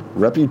tomorrow.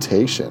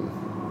 Reputation.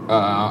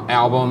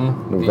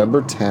 Album.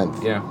 November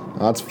 10th. Yeah.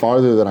 That's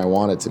farther than I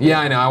want it to be. Yeah,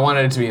 I know. I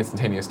wanted it to be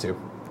instantaneous too.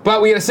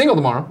 But we get a single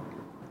tomorrow.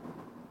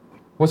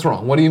 What's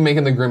wrong? What are you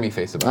making the grimy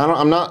face about?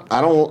 I'm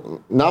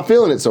not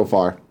feeling it so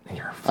far.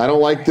 I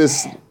don't like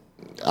this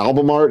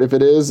album art if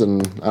it is,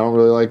 and I don't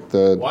really like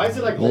the Why is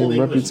it like name old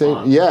English reputation.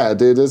 font? Yeah,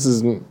 dude, this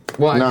is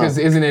Well, no. because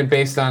isn't it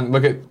based on?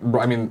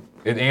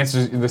 It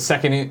answers the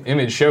second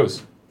image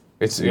shows.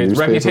 It's Newspaper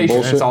reputation.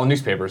 bullshit? It's all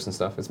newspapers and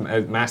stuff. It's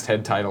a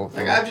masthead title.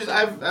 Like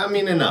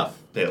enough.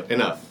 Dale,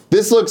 enough.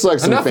 This looks like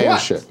some Enough fan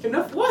what? shit.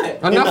 Enough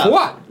what? Enough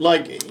what?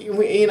 Like, you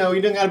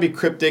don't gotta be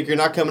cryptic. You're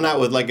not coming out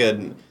with like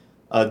a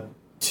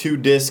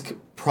 2-disc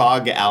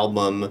prog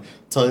album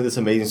telling this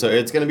amazing story.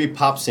 It's gonna be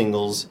pop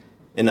singles.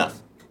 Enough.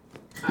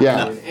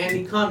 Yeah.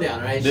 Andy, calm down,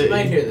 all right? She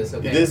might hear this,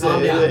 okay?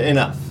 Calm down.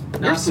 Enough.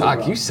 You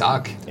suck. You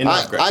suck.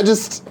 Enough. Greg. I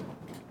just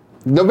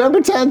November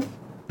 10th.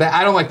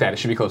 I don't like that. It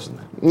should be closer than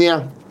that.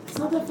 Yeah. It's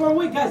not that far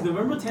away, guys.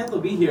 November 10th will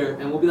be here,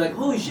 and we'll be like,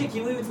 holy shit, can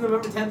you believe it's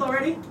November 10th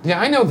already? Yeah,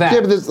 I know that.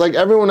 Yeah, but it's like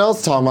everyone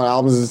else talking about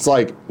albums. It's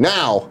like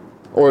now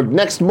or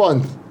next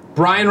month.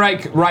 Brian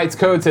writes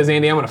code says,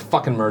 Andy, I'm gonna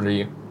fucking murder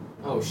you.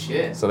 Oh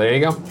shit. So there you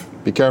go.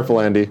 Be careful,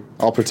 Andy.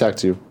 I'll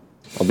protect you.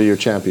 I'll be your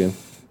champion.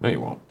 No, you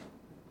won't.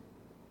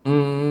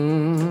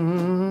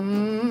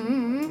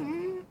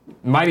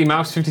 Mighty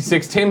Mouse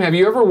 56. Tim, have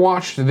you ever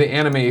watched the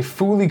anime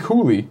Fooly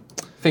Cooly?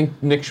 Think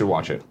Nick should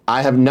watch it.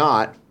 I have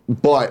not,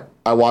 but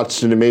I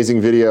watched an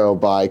amazing video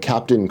by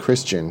Captain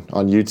Christian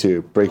on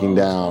YouTube breaking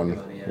down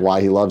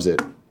why he loves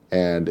it,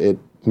 and it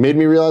made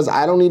me realize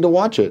I don't need to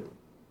watch it,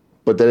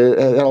 but that it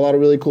had a lot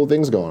of really cool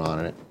things going on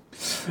in it.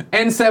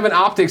 N7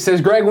 Optics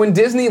says, Greg, when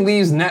Disney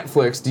leaves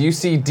Netflix, do you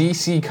see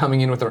DC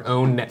coming in with their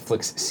own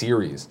Netflix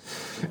series?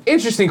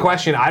 Interesting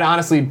question. I'd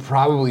honestly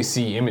probably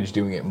see Image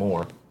doing it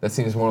more. That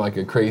seems more like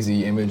a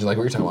crazy Image, like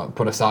what you're talking about.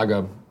 Put a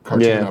Saga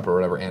cartoon up or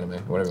whatever, anime,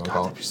 whatever you want to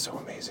call That'd be it. so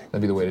amazing.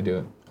 That'd be the way to do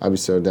it. I'd be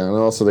so down. And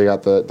also they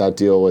got that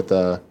deal with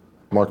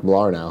Mark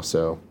Millar now,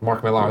 so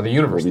Mark Millar, the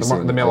universe, We'll be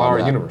seeing the a lot Millar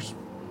of that. universe.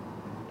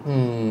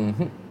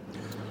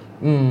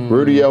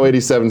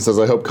 Rudy087 says,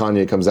 I hope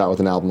Kanye comes out with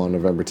an album on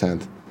November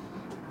 10th.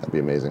 That'd be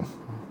amazing.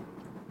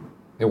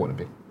 It wouldn't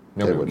be.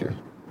 Nobody It would would care. be.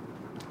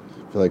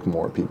 I feel like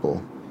more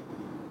people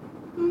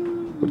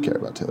would care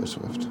about Taylor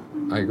Swift.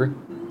 I agree.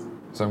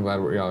 So I'm glad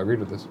we all agreed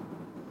with this.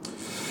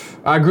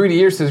 Greedy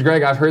Ear says,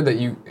 Greg, I've heard that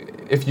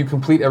if you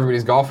complete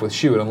everybody's golf with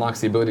Shoe, it unlocks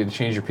the ability to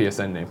change your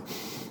PSN name.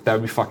 That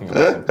would be fucking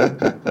awesome.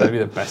 That'd be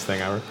the best thing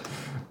ever.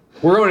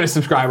 We're going to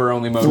subscriber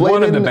only mode.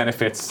 One of the Flamin'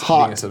 benefits of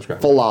Hot being a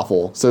subscriber.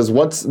 Falafel says,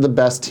 what's the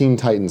best Teen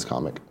Titans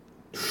comic?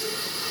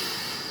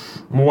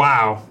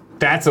 Wow.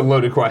 That's a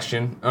loaded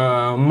question.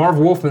 Marv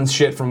Wolfman's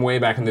shit from way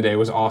back in the day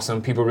was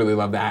awesome. People really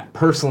love that.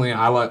 Personally,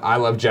 I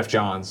love Jeff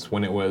Johns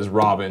when it was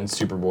Robin,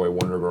 Superboy,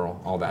 Wonder Girl,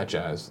 all that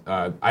jazz.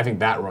 I think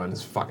that run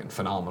is fucking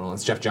phenomenal.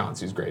 It's Jeff Johns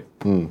who's great.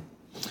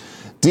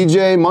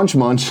 DJ Munch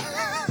Munch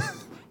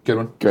Good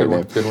one. Great Good name.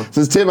 one. Good one.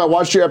 Says Tim, I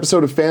watched your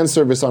episode of Fan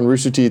Service on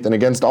Rooster Teeth and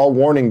against all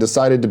warning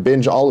decided to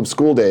binge all of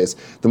School Days.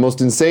 The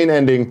most insane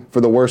ending for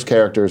the worst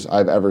characters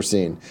I've ever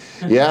seen.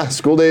 Yeah,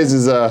 School Days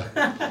is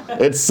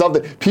it's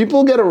something.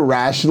 People get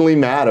irrationally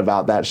mad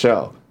about that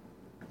show.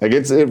 Like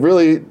it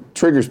really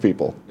triggers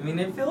people. I mean,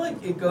 I feel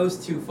like it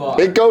goes too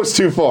far. It goes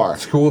too far.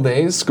 School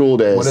Days? School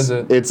Days. What is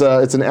it? It's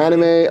an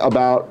anime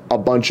about a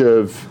bunch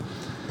of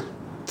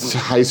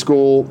high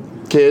school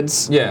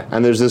kids. Yeah.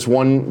 And there's this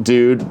one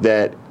dude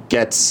that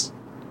gets,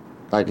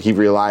 like, he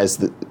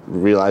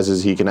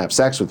realizes he can have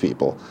sex with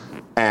people,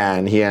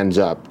 and he ends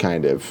up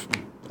kind of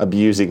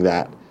abusing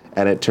that,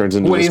 and it turns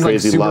into What, this he's like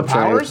crazy love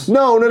triangle. superpowers?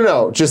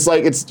 No. Just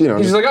like it's He's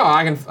just like, oh,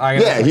 I can.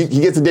 yeah, he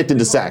gets addicted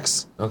to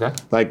sex. Okay.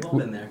 Like, All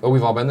been there. Oh,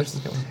 we've all been there.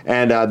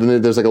 and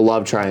then there's like a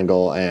love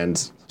triangle,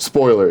 and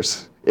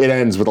spoilers, it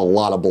ends with a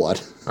lot of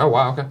blood. Oh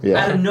wow. Okay.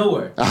 Yeah. Out of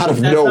nowhere. Out of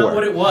That's nowhere. not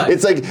what it was.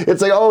 It's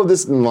like oh,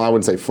 this. Well, I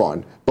wouldn't say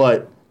fun,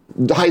 but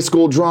high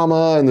school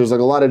drama, and there's like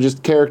a lot of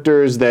just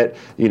characters that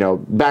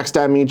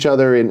backstabbing each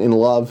other in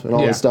love and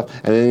all Yeah. this stuff,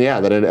 and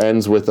then then it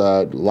ends with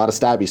a lot of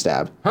stabby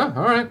stab. Huh,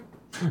 all right.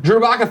 Drew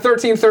Baca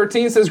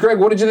 1313 says, Greg,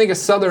 what did you think of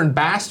Southern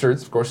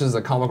Bastards? Of course, this is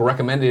a comic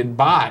recommended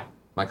by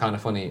my Kind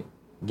of Funny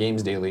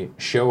Games Daily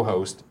show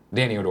host,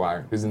 Danny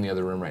O'Dwyer, who's in the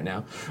other room right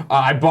now.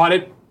 I bought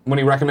it when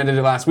he recommended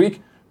it last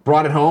week,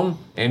 brought it home,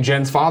 and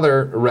Jen's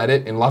father read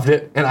it and loved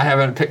it, and I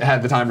haven't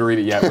had the time to read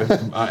it yet with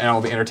and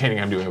all the entertaining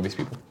I'm doing with these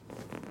people.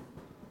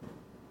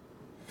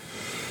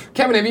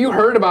 Kevin, have you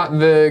heard about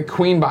the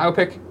Queen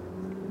biopic?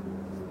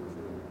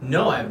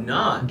 No, I have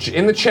not.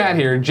 In the chat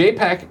here,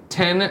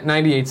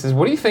 JPEG1098 says,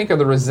 "What do you think of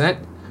the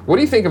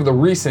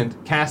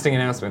recent casting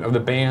announcement of the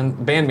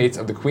bandmates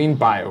of the Queen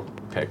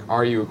biopic?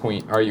 Are you a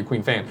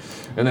Queen fan?"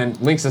 And then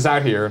links us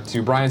out here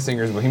to Bryan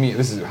Singer's Bohemian.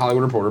 This is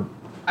Hollywood Reporter.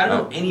 I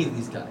don't know any of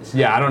these guys.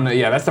 Yeah, I don't know.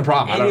 Yeah, that's the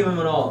problem. Any of them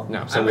at all.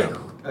 No, so I'm we a,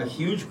 don't. a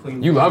huge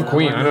Queen. You fan, love and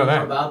Queen, wanna I know that.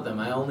 More about them.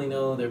 I only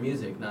know their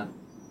music, not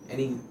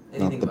anything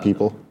Not the about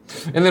people. them.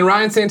 And then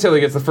Ryan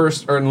Santilli gets the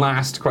first and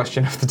last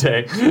question of the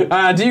day.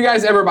 Do you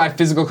guys ever buy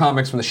physical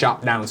comics from the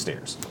shop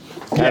downstairs?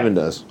 Kevin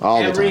does all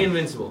the Every time.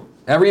 Invincible.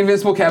 Every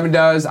Invincible Kevin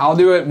does. I'll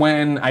do it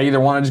when I either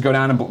want to just go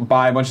down and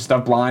buy a bunch of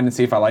stuff blind and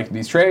see if I like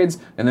these trades.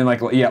 And then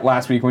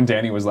last week when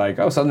Danny was like,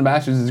 "Oh, Southern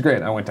Bastards is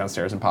great," I went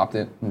downstairs and popped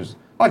it. And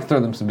I like to throw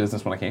them some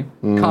business when I can.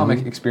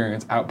 Comic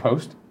Experience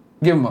Outpost.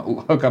 Give them a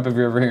hookup if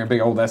you're ever hearing a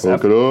big old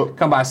SF. Hook it up.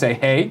 Come by, say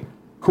hey.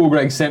 Cool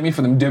Greg sent me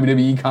for them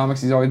WWE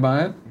comics he's always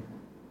buying.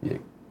 Yeah.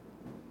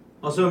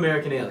 Also,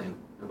 American Alien.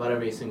 I bought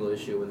every single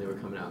issue when they were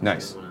coming out.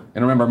 Nice. I didn't wanna-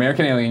 And remember,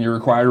 American Alien, you're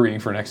required reading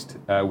for next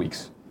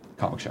week's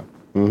comic show.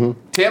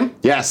 Tim?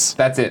 Yes.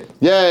 That's it.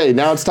 Yay!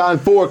 Now it's time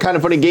for Kind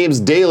of Funny Games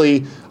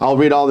Daily. I'll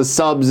read all the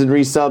subs and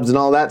resubs and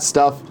all that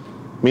stuff.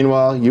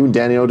 Meanwhile, you and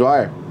Danny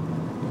O'Dwyer.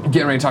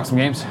 Getting ready to talk some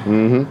games.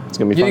 It's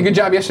gonna be You did a fun. good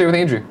job yesterday with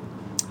Andrew.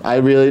 I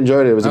really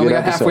enjoyed it. It was a I good only got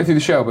episode. halfway through the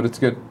show, but it's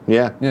good.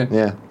 Yeah. Yeah.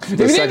 The you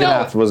didn't second know-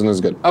 half wasn't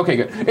as good. Okay,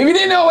 good. If you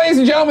didn't know, ladies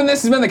and gentlemen,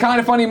 this has been the Kind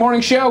of Funny Morning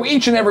Show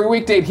each and every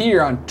weekday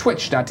here on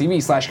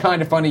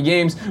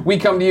twitch.tv/kindoffunnygames. We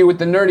come to you with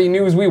the nerdy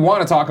news we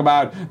want to talk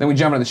about. Then we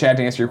jump into the chat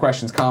to answer your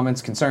questions,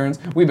 comments, concerns.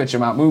 We bitch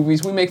about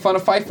movies. We make fun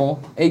of Fightful,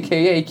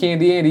 a.k.a.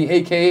 Candy Andy,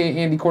 a.k.a.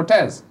 Andy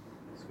Cortez.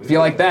 If you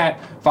like that,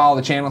 follow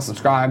the channel,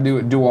 subscribe,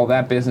 do all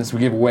that business. We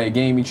give away a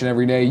game each and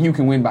every day. You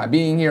can win by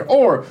being here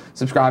or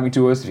subscribing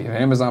to us. If you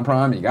have Amazon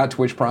Prime, you got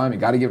Twitch Prime, you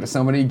got to give it to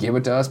somebody. Give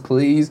it to us,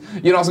 please.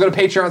 You can also go to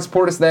Patreon,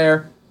 support us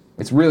there.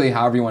 It's really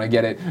however you want to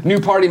get it. New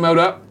party mode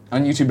up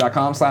on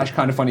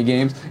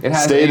youtube.com/kindoffunnygames. It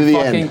has Stay to a the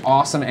fucking end.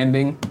 awesome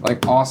ending.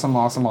 Like awesome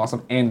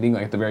ending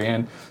like at the very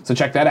end. So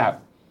check that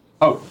out.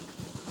 Oh,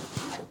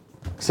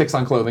 6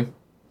 on clothing.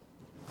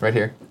 Right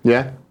here.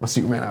 Yeah. My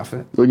Superman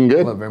outfit. Looking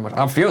good. Love it very much.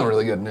 I'm feeling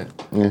really good in it.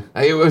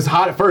 It was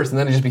hot at first, and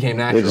then it just became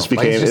natural. It just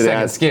Like, became it's just second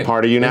that's skin.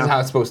 part of you now. This is how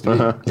it's supposed to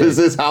be. This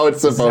is how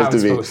it's is how supposed to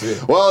it's be. supposed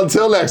to be. Well,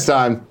 until next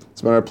time,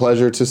 it's been our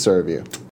pleasure to serve you.